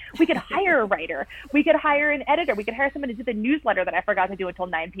writers. We could hire a writer. We could hire an editor. We could hire someone to do the newsletter that I forgot to do until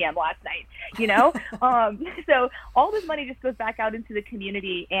 9 p.m. last night, So all this money just goes back out into the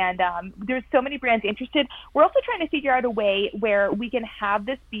community. And there's so many brands interested. We're also trying to figure out a way where we can have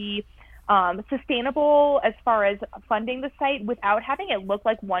this be sustainable as far as funding the site without having it look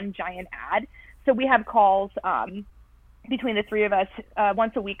like one giant ad. So we have calls between the three of us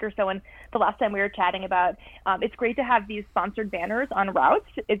once a week or so. And the last time we were chatting about, it's great to have these sponsored banners on routes.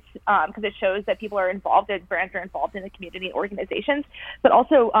 It's because it shows that people are involved, and brands are involved in the community and organizations. But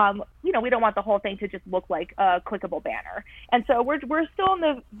also, we don't want the whole thing to just look like a clickable banner. And so we're still in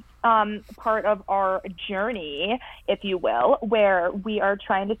the part of our journey, if you will, where we are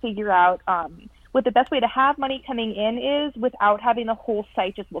trying to figure out what the best way to have money coming in is without having the whole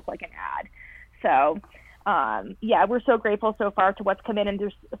site just look like an ad. So, we're so grateful so far to what's come in, and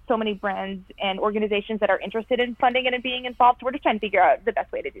there's so many brands and organizations that are interested in funding it and being involved. So we're just trying to figure out the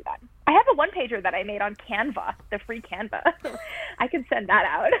best way to do that. I have a one-pager that I made on Canva, the free Canva. I can send that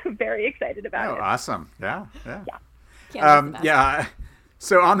out. I'm very excited about it. Oh, awesome. Yeah. Canva's the best.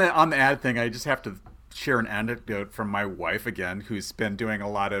 So on the ad thing, I just have to share an anecdote from my wife again, who's been doing a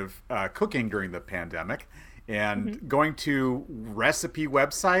lot of cooking during the pandemic and going to recipe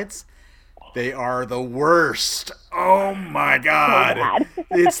websites. They are the worst. Oh my God.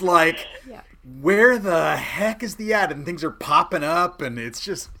 It's like, where the heck is the ad? And things are popping up, and it's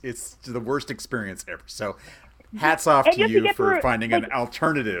the worst experience ever. So hats off to you for finding an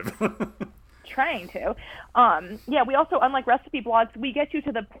alternative. Trying to. We also, unlike recipe blogs, we get you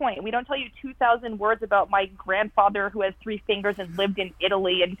to the point. We don't tell you 2,000 words about my grandfather who has 3 fingers and lived in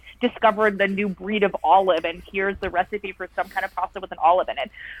Italy and discovered the new breed of olive, and here's the recipe for some kind of pasta with an olive in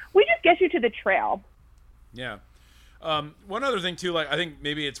it. We just get you to the trail. Yeah. One other thing too, I think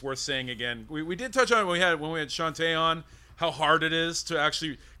maybe it's worth saying again. We did touch on it when we had Shantae on, how hard it is to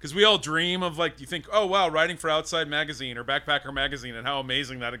actually, because we all dream of you think, oh wow, writing for Outside Magazine or Backpacker Magazine and how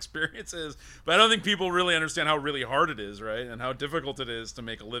amazing that experience is. But I don't think people really understand how really hard it is, right? And how difficult it is to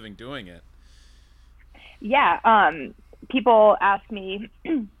make a living doing it. Yeah. People ask me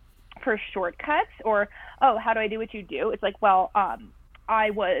for shortcuts or, oh, how do I do what you do? It's like, well, I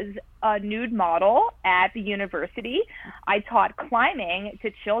was a nude model at the university. I taught climbing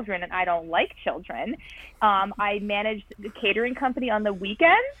to children, and I don't like children. I managed the catering company on the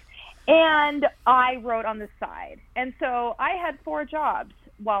weekends, and I wrote on the side. And so I had 4 jobs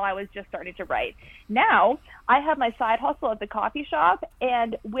while I was just starting to write. Now I have my side hustle at the coffee shop,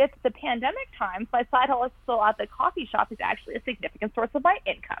 and with the pandemic times, my side hustle at the coffee shop is actually a significant source of my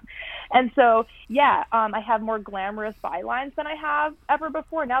income. And so, I have more glamorous bylines than I have ever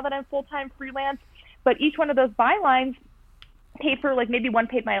before now that I'm full-time freelance. But each one of those bylines paid for, maybe one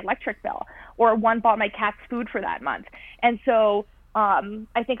paid my electric bill, or one bought my cat's food for that month. And so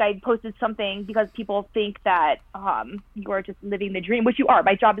I think I posted something because people think that you are just living the dream, which you are.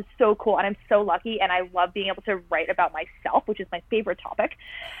 My job is so cool, and I'm so lucky, and I love being able to write about myself, which is my favorite topic.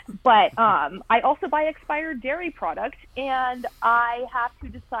 But I also buy expired dairy products, and I have to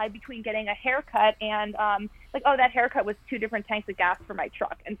decide between getting a haircut and that haircut was 2 different tanks of gas for my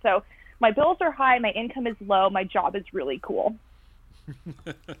truck. And so my bills are high, my income is low, my job is really cool.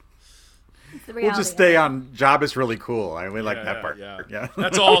 We'll just stay on job is really cool. We like that part. Yeah.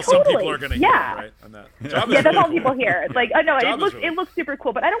 That's all some people are going to hear, right? On that. That's all people hear. It's like, oh no, it looks super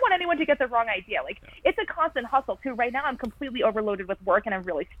cool, but I don't want anyone to get the wrong idea. It's a constant hustle too. Right now I'm completely overloaded with work, and I'm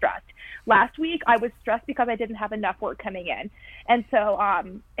really stressed. Last week I was stressed because I didn't have enough work coming in. And so,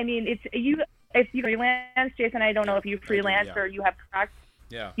 it's you, if you freelance, Jason, I don't know if you freelance or you have contracts.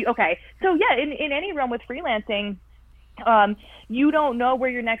 Yeah. Okay. So in any realm with freelancing, you don't know where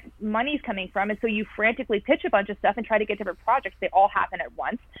your next money's coming from, and so you frantically pitch a bunch of stuff and try to get different projects. They all happen at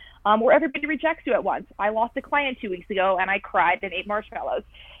once, or everybody rejects you at once. I lost a client 2 weeks ago, and I cried and ate marshmallows.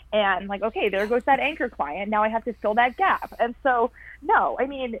 And okay, there goes that anchor client. Now I have to fill that gap. And so, no,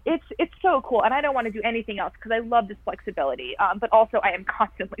 it's so cool, and I don't want to do anything else because I love this flexibility. But also, I am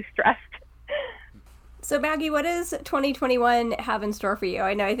constantly stressed. So Maggie, what does 2021 have in store for you?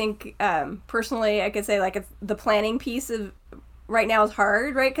 I think personally, I could say it's the planning piece of right now is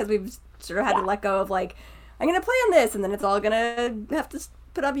hard, right? Because we've sort of had to let go of I'm going to plan this, and then it's all going to have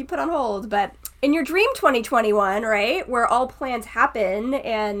to be put on hold. But in your dream 2021, right, where all plans happen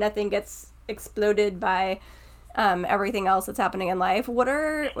and nothing gets exploded by everything else that's happening in life. What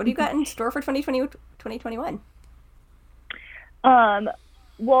do you got in store for 2021?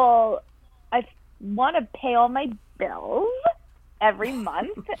 Well, I want to pay all my bills every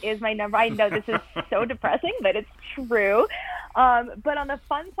month is my number. I know this is so depressing, but it's true. But on the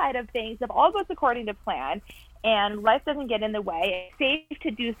fun side of things, if all goes according to plan and life doesn't get in the way, it's safe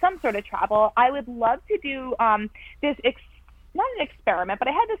to do some sort of travel. I would love to do not an experiment, but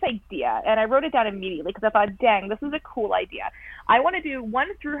I had this idea, and I wrote it down immediately because I thought, dang, this is a cool idea. I want to do one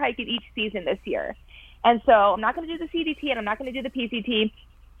through hike in each season this year. And so I'm not going to do the CDT and I'm not going to do the PCT.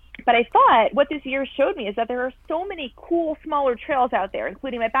 But I thought what this year showed me is that there are so many cool, smaller trails out there,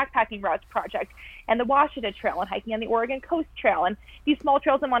 including my backpacking routes project and the Washita Trail and hiking on the Oregon Coast Trail and these small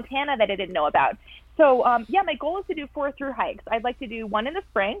trails in Montana that I didn't know about. So, my goal is to do 4 through hikes. I'd like to do one in the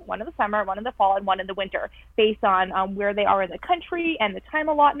spring, one in the summer, one in the fall, and one in the winter based on where they are in the country and the time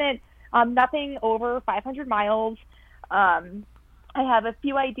allotment. Nothing over 500 miles. I have a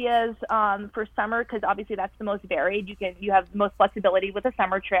few ideas for summer because obviously that's the most varied. You have the most flexibility with a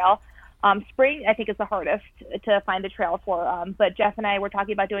summer trail. Spring, I think, is the hardest to find the trail for. But Jeff and I were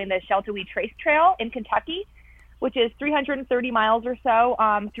talking about doing the Sheltowee Trace Trail in Kentucky, which is 330 miles or so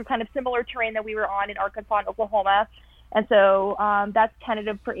through kind of similar terrain that we were on in Arkansas and Oklahoma. And so that's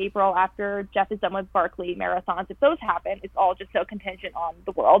tentative for April after Jeff is done with Barkley marathons. If those happen, it's all just so contingent on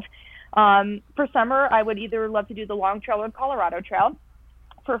the world. For summer, I would either love to do the Long Trail or Colorado Trail.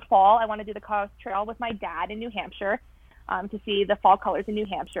 For fall, I want to do the Coast Trail with my dad in New Hampshire to see the fall colors in New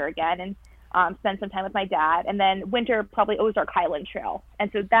Hampshire again and spend some time with my dad. And then winter, probably Ozark Highland Trail.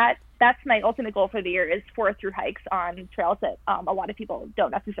 And so that's my ultimate goal for the year is 4 through hikes on trails that a lot of people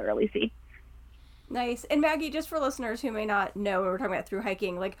don't necessarily see. Nice. And Maggie, just for listeners who may not know when we're talking about through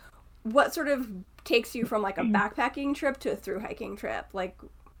hiking, like what sort of takes you from like a backpacking trip to a through hiking trip? Like,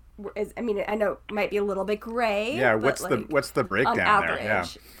 I know it might be a little bit gray. Yeah, but what's the breakdown there? Yeah.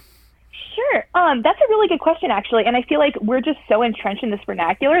 Sure. That's a really good question, actually. And I feel like we're just so entrenched in this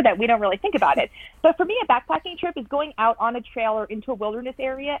vernacular that we don't really think about it. But for me, a backpacking trip is going out on a trail or into a wilderness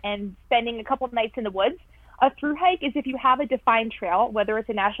area and spending a couple of nights in the woods. A through hike is if you have a defined trail, whether it's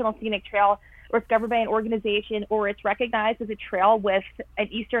a national scenic trail or it's governed by an organization or it's recognized as a trail with an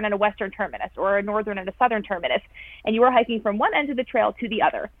eastern and a western terminus or a northern and a southern terminus, and you are hiking from one end of the trail to the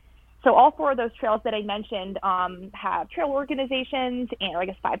other. So all 4 of those trails that I mentioned have trail organizations, and I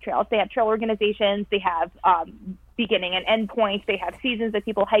guess 5 trails. They have trail organizations. They have beginning and end points. They have seasons that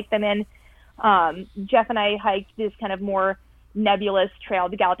people hike them in. Jeff and I hiked this kind of more nebulous trail,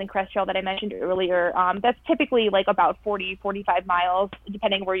 the Gallatin Crest Trail that I mentioned earlier. That's typically like about 40, 45 miles,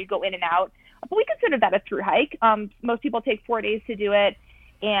 depending where you go in and out. But we consider that a through hike. Most people take 4 days to do it,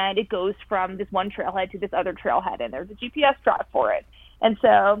 and it goes from this one trailhead to this other trailhead, and there's a GPS drive for it. And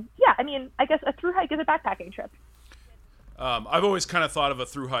so, yeah, I guess a through hike is a backpacking trip. I've always kind of thought of a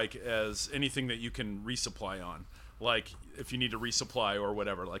through hike as anything that you can resupply on. Like if you need to resupply or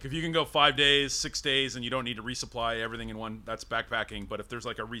whatever. Like if you can go 5 days, 6 days, and you don't need to resupply everything in one, that's backpacking. But if there's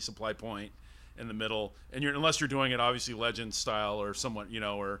like a resupply point in the middle, and unless you're doing it obviously Legend style or somewhat,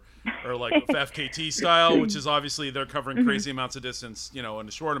 or like FKT style, which is obviously they're covering crazy amounts of distance, in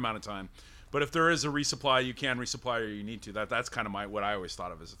a short amount of time. But if there is a resupply, you can resupply or you need to. That's kind of what I always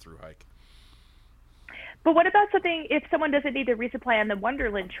thought of as a through hike. But what about something if someone doesn't need to resupply on the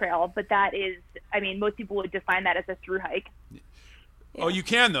Wonderland Trail, but that is, most people would define that as a through hike. Yeah. Oh, you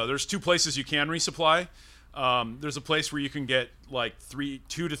can though. There's 2 places you can resupply. There's a place where you can get like 2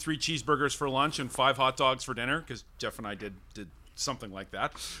 to 3 cheeseburgers for lunch and 5 hot dogs for dinner, because Jeff and I did something like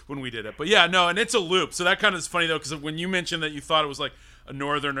that when we did it. But yeah, no, and it's a loop. So that kind of is funny though, because when you mentioned that you thought it was like a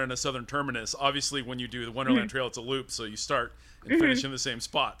northern and a southern terminus, obviously when you do the Wonderland Trail, it's a loop, so you start and finish in the same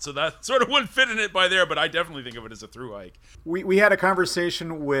spot. So that sort of wouldn't fit in it by there, but I definitely think of it as a through hike. We had a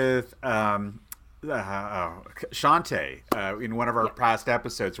conversation with Shantae in one of our past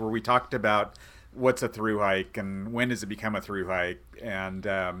episodes where we talked about what's a through hike and when does it become a through hike, and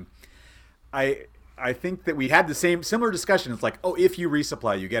I think that we had the similar discussion. It's like, oh, if you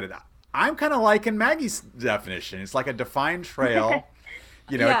resupply, you get it. I'm kind of liking Maggie's definition. It's like a defined trail.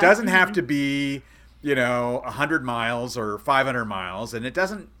 It doesn't have to be, 100 miles or 500 miles, and it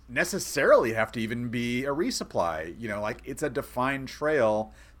doesn't necessarily have to even be a resupply. Like it's a defined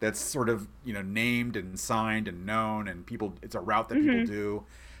trail that's sort of, named and signed and known, and it's a route that people do.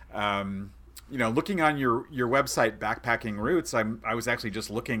 Looking on your website, Backpacking Routes, I was actually just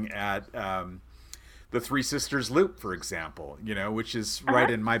looking at the Three Sisters Loop, for example, which is right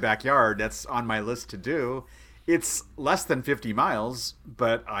in my backyard. That's on my list to do. It's less than 50 miles,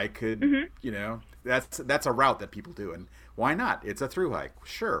 but I could, that's a route that people do. And why not? It's a through hike.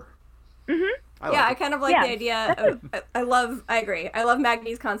 Sure. I kind of like the idea of, I agree. I love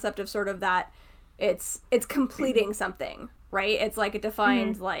Magni's concept of sort of that it's completing something, right? It's like a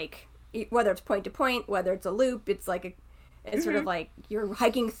defined, like, whether it's point to point, whether it's a loop, it's like it's sort of like you're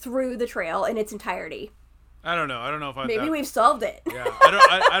hiking through the trail in its entirety. I don't know if maybe we've solved it. Yeah,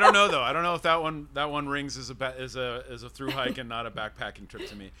 I don't know though. I don't know if that one rings as a through hike and not a backpacking trip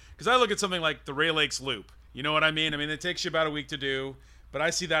to me. Because I look at something like the Ray Lakes Loop. You know what I mean? I mean, it takes you about a week to do. But I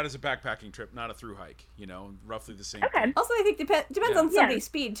see that as a backpacking trip, not a through hike. You know, roughly the same. Okay. Thing. Also, I think depends on somebody's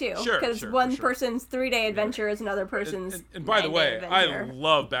speed too. Sure. Because one person's 3-day adventure is another person's. And by the way, adventure. I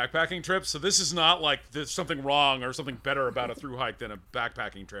love backpacking trips. So this is not like there's something wrong or something better about a through hike than a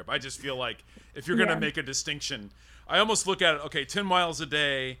backpacking trip. I just feel like if you're gonna make a distinction, I almost look at it. Okay, 10 miles a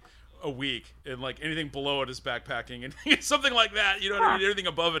day, a week, and like anything below it is backpacking, and something like that. You know what I mean? Anything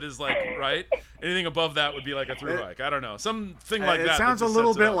above it is like right. Anything above that would be like a through hike. I don't know, something like that. It sounds that a just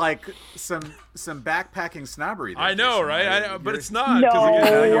little sets it bit up. like some backpacking snobbery. There, I know, Jason. right? But it's not. No.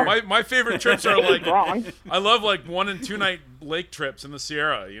 'Cause again, my favorite trips are like Wrong. I love like 1 and 2 night lake trips in the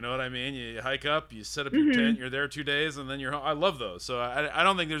Sierra. You know what I mean? You hike up, you set up your tent, you're there 2 days, and then you're home. I love those. So I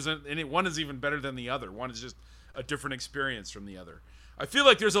don't think there's any one is even better than the other. One is just a different experience from the other. I feel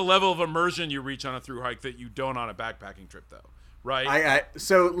like there's a level of immersion you reach on a through hike that you don't on a backpacking trip, though. Right?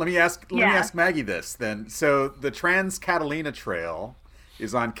 So let me ask Maggie this then. So the Trans Catalina Trail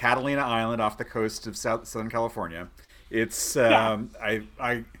is on Catalina Island off the coast of Southern California. It's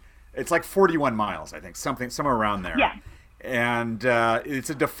it's like 41 miles, I think, somewhere around there. Yeah. And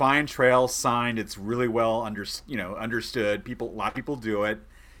it's a defined trail, signed. It's really well understood. A lot of people do it.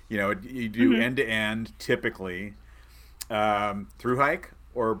 You know, you do end to end typically. Through hike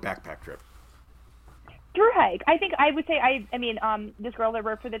or backpack trip? Through hike. I think I would say this girl that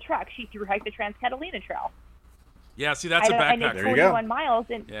wrote for the Trek, she through hiked the Trans Catalina Trail. Yeah, see, that's a backpack. And it's There you go. 41 miles.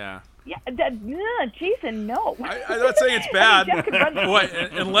 And Yeah. Jason, no. I'm not saying it's bad. Jeff could run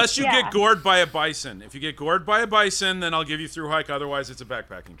Unless you Yeah. get gored by a bison. If you get gored by a bison, then I'll give you through hike. Otherwise, it's a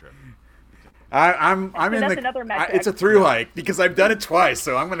backpacking trip. I'm in that's the. another metric. It's a through hike because I've done it twice,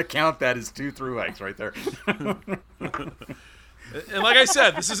 so I'm going to count that as 2 through hikes right there. And like I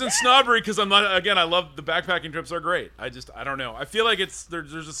said, this isn't snobbery because I'm not. Again, I love the backpacking trips are great. I don't know. I feel like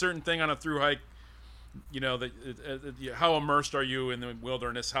there's a certain thing on a through hike. You know that how immersed are you in the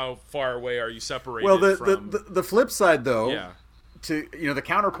wilderness? How far away are you separated? Well, from... the flip side though, Yeah. to the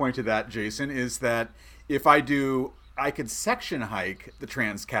counterpoint to that, Jason, is that if I could section hike the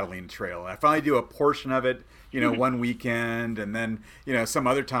Trans Catalina Trail. If I do a portion of it, one weekend, and then some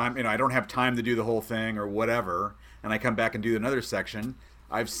other time, I don't have time to do the whole thing or whatever, and I come back and do another section.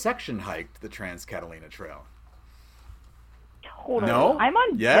 I've section hiked the Trans Catalina Trail. Totally. No? I'm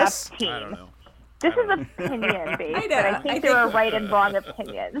on Yes? Jeff's team. I don't know. This is opinion based, I know. but I think there are right and wrong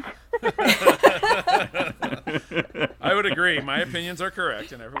opinions. I would agree. My opinions are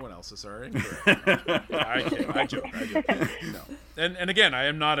correct, and everyone else's are incorrect. I joke. No. And again, I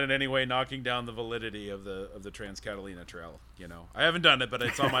am not in any way knocking down the validity of the Trans Catalina Trail. I haven't done it, but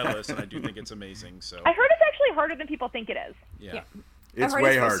it's on my list, and I do think it's amazing. So I heard it's actually harder than people think it is. yeah. It's I've heard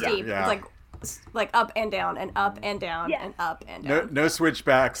way so harder. steep. Yeah. It's like up and down and up and down Yeah. and up and down. No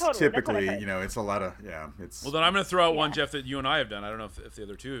switchbacks. Totally, that's what I Typically, heard. it's a lot of It's Well, then I'm going to throw out one, Jeff, that you and I have done. I don't know if the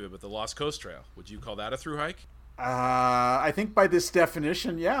other two of you, but the Lost Coast Trail. Would you call that a through hike? I think by this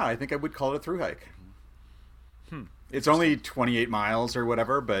definition, I think I would call it a through hike. It's only 28 miles or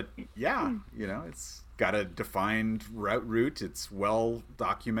whatever, but it's got a defined route. It's well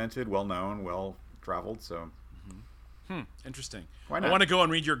documented, well known, well traveled. So Interesting. Why I not? want to go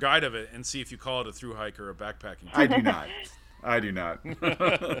and read your guide of it and see if you call it a through hike or a backpacking trip. I do not. I do not.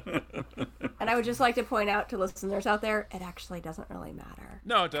 And I would just like to point out to listeners out there, it actually doesn't really matter.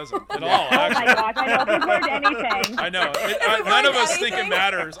 No, it doesn't at all. Oh my Actually. gosh, I know if we've learned anything. I know. we've None of learned us think it anything,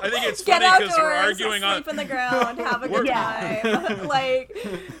 matters. I think it's Get funny because we're outdoors, arguing on. sleep in the ground, have a good Yeah. time. Like,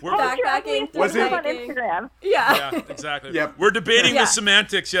 We're- backpacking, Was it- on hiking. Instagram? Yeah. Yeah, exactly. Yep. We're debating Yeah. the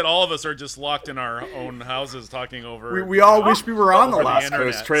semantics, yet all of us are just locked in our own houses talking over. We all wish we were on the Over the Lost internet,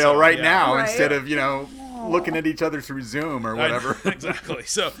 Coast Trail so, right yeah. now Right. instead of looking at each other through Zoom or whatever. Exactly.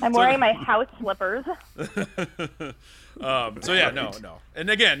 So I'm wearing my house slippers. So yeah, no. And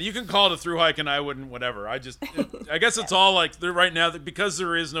again, you can call it a through hike, and I wouldn't. Whatever. I guess it's all like right now because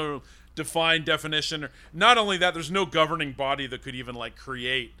there is no defined definition. Not only that, there's no governing body that could even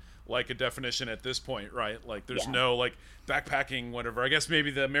create a definition at this point, right? Like there's no backpacking, whatever. I guess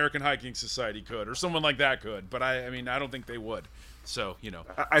maybe the American Hiking Society could, or someone like that could, but I mean, I don't think they would. So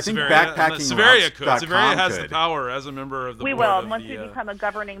I think Severia backpacking routes.com Severia has the could. power as a member of the We board will of once the, we become a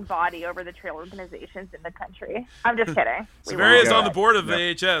governing body over the trail organizations in the country. I'm just kidding. We will. Severia is Yeah. on the board of the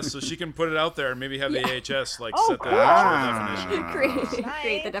AHS, so she can put it out there and maybe have the AHS set the cool. definition.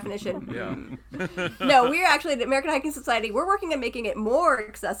 Create the definition. Yeah. No, we're actually the American Hiking Society. We're working on making it more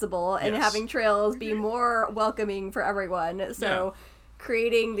accessible and Yes. having trails be more welcoming for everyone. So,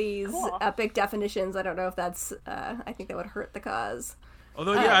 creating these Cool. epic definitions. I don't know if that's. I think that would hurt the cause.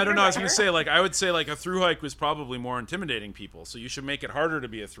 Although, I don't know. I was going to say, I would say, a through hike was probably more intimidating people. So you should make it harder to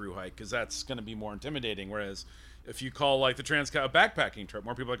be a through hike because that's going to be more intimidating. Whereas if you call the Transcal a backpacking trip,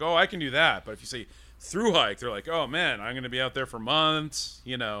 more people are like, oh, I can do that. But if you say through hike, they're like, oh man, I'm going to be out there for months.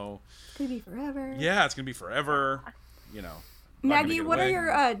 It's gonna be forever. Yeah, it's going to be forever. Maggie, what are your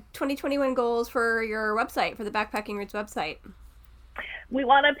 2021 goals for your website, for the Backpacking Roots website? We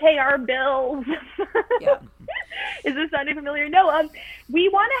want to pay our bills. Yeah. Is this sounding familiar? No. We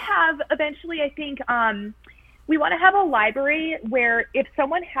want to have eventually. I think we want to have a library where if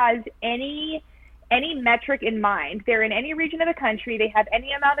someone has any metric in mind, they're in any region of the country, they have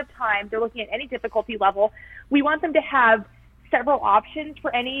any amount of time, they're looking at any difficulty level. We want them to have several options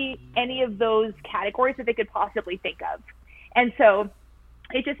for any of those categories that they could possibly think of, and so.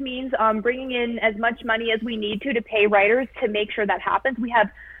 It just means bringing in as much money as we need to pay writers to make sure that happens. We have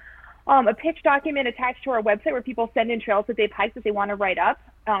a pitch document attached to our website where people send in trails that they've hiked that they want to write up.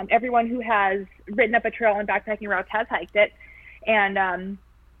 Everyone who has written up a trail on Backpacking Routes has hiked it, and then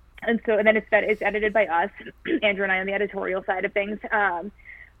it's edited by us, Andrew and I on the editorial side of things.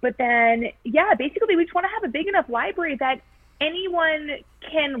 But then, basically we just want to have a big enough library that anyone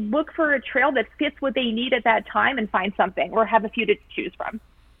can look for a trail that fits what they need at that time and find something, or have a few to choose from.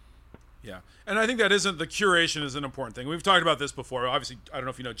 Yeah, and I think the curation is an important thing. We've talked about this before. Obviously, I don't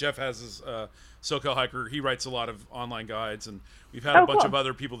know if you know, Jeff has his SoCal Hiker. He writes a lot of online guides, and we've had a bunch of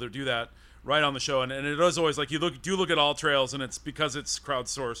other people that do that right on the show. And it is always you look at all trails, and it's because it's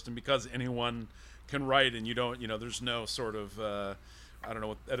crowdsourced and because anyone can write, and you don't, there's no sort of I don't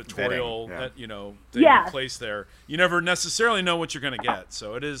know, editorial thing in place there. You never necessarily know what you're going to get.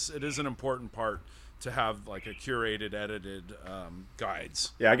 So it is an important part to have a curated, edited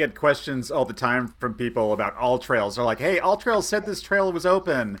guides. Yeah, I get questions all the time from people about All Trails. They're like, hey, All Trails said this trail was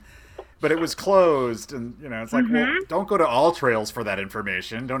open, but it was closed. And, it's like, well, don't go to All Trails for that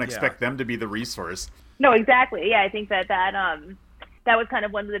information. Don't expect them to be the resource. No, exactly. Yeah, I think that was kind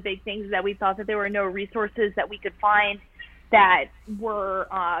of one of the big things, that we thought that there were no resources that we could find that were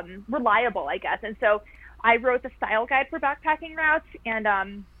reliable, I guess. And so I wrote the style guide for Backpacking Routes, and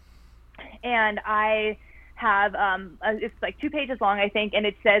I have it's 2 pages long, I think, and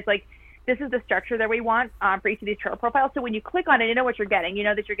it says this is the structure that we want for each of these trail profiles. So when you click on it, you know what you're getting. You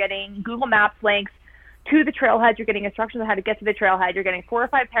know that you're getting Google Maps links to the trailhead. You're getting instructions on how to get to the trailhead. You're getting 4 or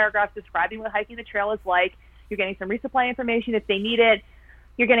 5 paragraphs describing what hiking the trail is like. You're getting some resupply information if they need it.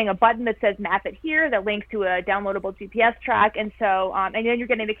 You're getting a button that says map it here that links to a downloadable GPS track. And so, and then you're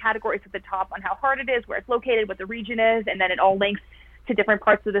getting the categories at the top on how hard it is, where it's located, what the region is, and then it all links to different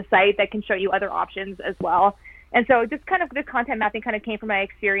parts of the site that can show you other options as well. And so just kind of this content mapping kind of came from my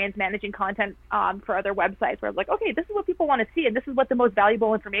experience managing content for other websites, where I was like, okay, this is what people want to see, and this is what the most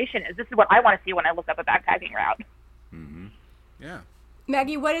valuable information is. This is what I want to see when I look up a backpacking route. Mm-hmm. Yeah.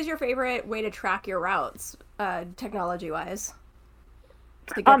 Maggie, what is your favorite way to track your routes, technology-wise?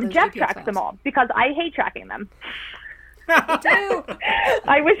 Jeff tracks them all because I hate tracking them. Me too.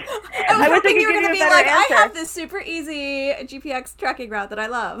 I wish hoping you were going to be like, answer. I have this super easy GPX tracking route that I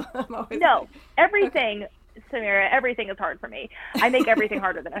love. No, everything, Samira, everything is hard for me. I make everything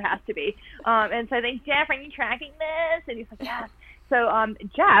harder than it has to be. And so I think, Jeff, are you tracking this? And he's like, yes. So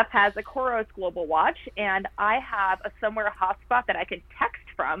Jeff has a Coros Global Watch, and I have a Somewhere hotspot that I can text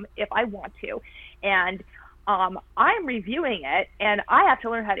from if I want to. And I'm reviewing it, and I have to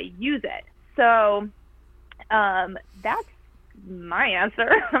learn how to use it. So that's my answer.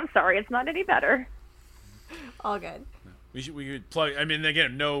 I'm sorry, it's not any better. All good. We could plug. I mean,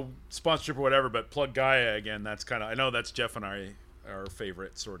 again, no sponsorship or whatever, but plug Gaia again. That's kind of. I know that's Jeff and our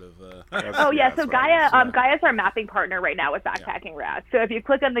favorite sort of. So Gaia, Gaia's our mapping partner right now with Backpacking Routes. So if you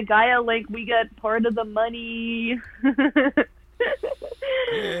click on the Gaia link, we get part of the money.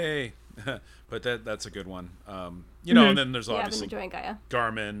 Yay. But that's a good one. And then there's obviously I've been enjoying Gaia.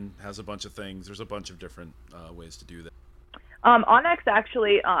 Garmin has a bunch of things. There's a bunch of different ways to do that. Onyx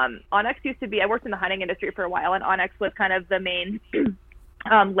actually, Onyx used to be, I worked in the hunting industry for a while, and Onyx was kind of the main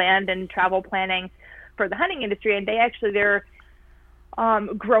land and travel planning for the hunting industry. And they're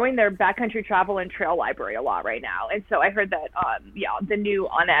growing their backcountry travel and trail library a lot right now. And so I heard that, the new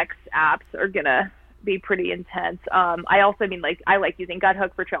Onyx apps are going to be pretty intense. I also mean, like, I like using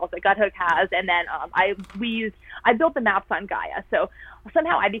Guthook for trails that Guthook has, and then I built the maps on Gaia. So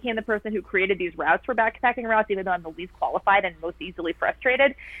somehow I became the person who created these routes for backpacking routes, even though I'm the least qualified and most easily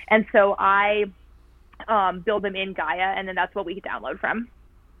frustrated. And so I build them in Gaia, and then that's what we download from.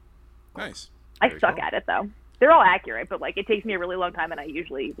 Nice. I suck at it though. They're all accurate, but like it takes me a really long time, and I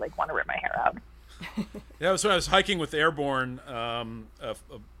usually like want to rip my hair out. Yeah, so I was hiking with Airborne a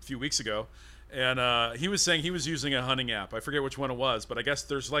few weeks ago, and he was saying he was using a hunting app. I forget which one it was, but I guess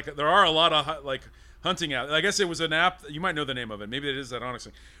there are a lot of like hunting apps. I guess it was an app, you might know the name of it. Maybe it is that,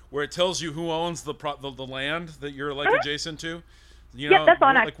 honestly, where it tells you who owns the land that you're like adjacent to. You know, that's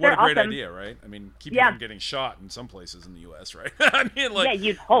on. Like, what a great awesome. idea, right? I mean, keep you from getting shot in some places in the U.S., right? I mean, like, yeah,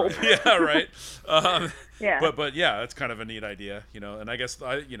 you'd hope. Yeah, right. Yeah. But yeah, that's kind of a neat idea, you know. And I guess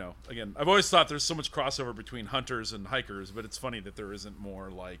again, I've always thought there's so much crossover between hunters and hikers, but it's funny that there isn't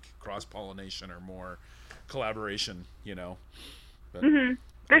more like cross pollination or more collaboration, you know. But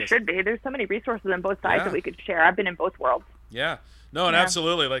There should be. There's so many resources on both sides that we could share. I've been in both worlds. Yeah. No, and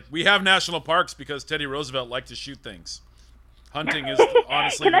absolutely. Like, we have national parks because Teddy Roosevelt liked to shoot things. Hunting is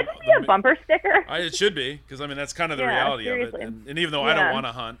honestly. Can that just be a bumper sticker? It should be, because I mean that's kind of the reality seriously. of it. And even though I don't want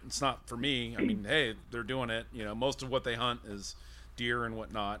to hunt, it's not for me. I mean, hey, they're doing it. You know, most of what they hunt is deer and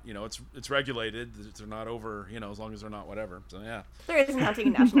whatnot. You know, it's regulated. They're not over. You know, as long as they're not whatever. So yeah. There isn't hunting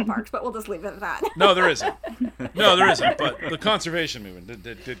in national parks, but we'll just leave it at that. No, there isn't. No, there isn't. But the conservation movement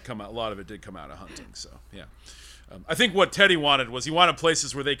did come out. A lot of it did come out of hunting. So yeah. I think what Teddy wanted was he wanted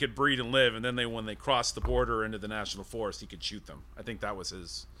places where they could breed and live, and then when they crossed the border into the national forest, he could shoot them. I think that was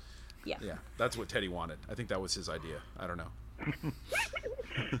his. Yeah, that's what Teddy wanted. I think that was his idea. I don't know.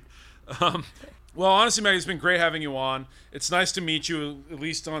 Well, honestly, Maggie, it's been great having you on. It's nice to meet you, at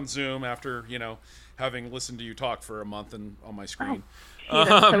least on Zoom, after having listened to you talk for a month and on my screen.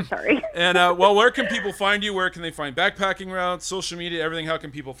 I'm so sorry. And well, where can people find you? Where can they find backpacking routes, social media, everything? How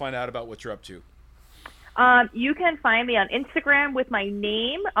can people find out about what you're up to? You can find me on Instagram with my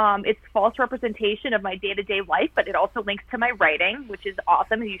name. It's false representation of my day-to-day life, but it also links to my writing, which is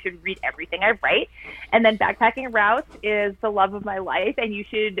awesome, and you should read everything I write. And then Backpacking Routes is the love of my life, and you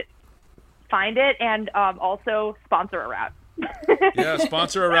should find it and also sponsor a route. Yeah,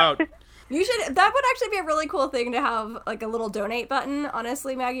 sponsor a route. You should. That would actually be a really cool thing to have, like a little donate button,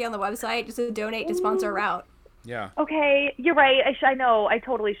 honestly, Maggie, on the website, just to donate to sponsor a route. Yeah. Okay, you're right. I know. I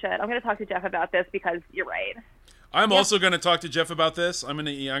totally should. I'm going to talk to Jeff about this because you're right. I'm also going to talk to Jeff about this. I'm going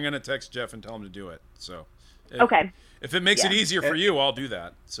to text Jeff and tell him to do it. So. If it makes it easier for you, I'll do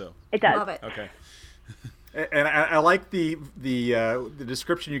that. So. It does. Love it. Okay. And I like the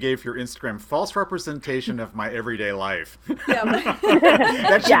description you gave for your Instagram. False representation of my everyday life. Yeah.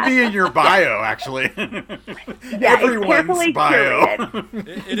 That should be in your bio, actually. Yeah, everyone's bio.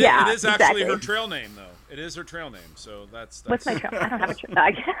 It is actually her trail name, though. It is her trail name, so that's... What's my trail? I don't have a trail.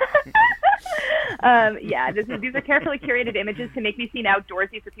 Yeah, these are carefully curated images to make me seem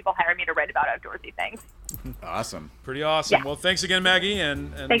outdoorsy, so people hire me to write about outdoorsy things. Awesome. Pretty awesome. Yeah. Well, thanks again, Maggie,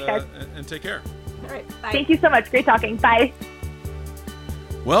 and Thanks, guys. And take care. All right. Bye. Thank you so much. Great talking. Bye.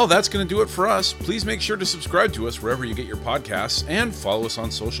 Well, that's going to do it for us. Please make sure to subscribe to us wherever you get your podcasts and follow us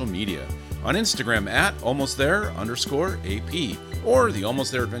on social media. On Instagram at almostthere_AP or the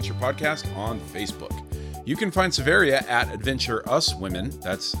Almost There Adventure Podcast on Facebook. You can find Severia at Adventure Us Women,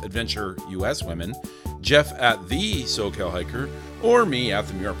 that's Adventure US Women, Jeff at The SoCal Hiker, or me at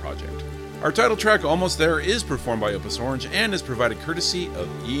The Muir Project. Our title track, Almost There, is performed by Opus Orange and is provided courtesy of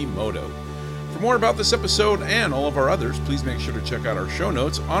eMoto. For more about this episode and all of our others, please make sure to check out our show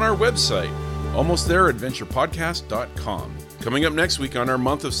notes on our website, almostthere.adventurepodcast.com. Coming up next week on our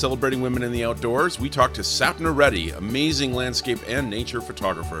month of celebrating women in the outdoors, we talk to Sapna Reddy, amazing landscape and nature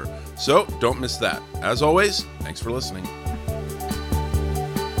photographer. So don't miss that. As always, thanks for listening.